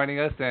thanks for joining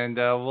us, and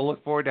we'll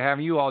look forward to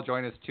having you all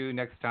join us, too,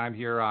 next time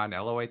here on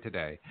LOA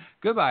Today.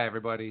 Goodbye,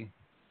 everybody.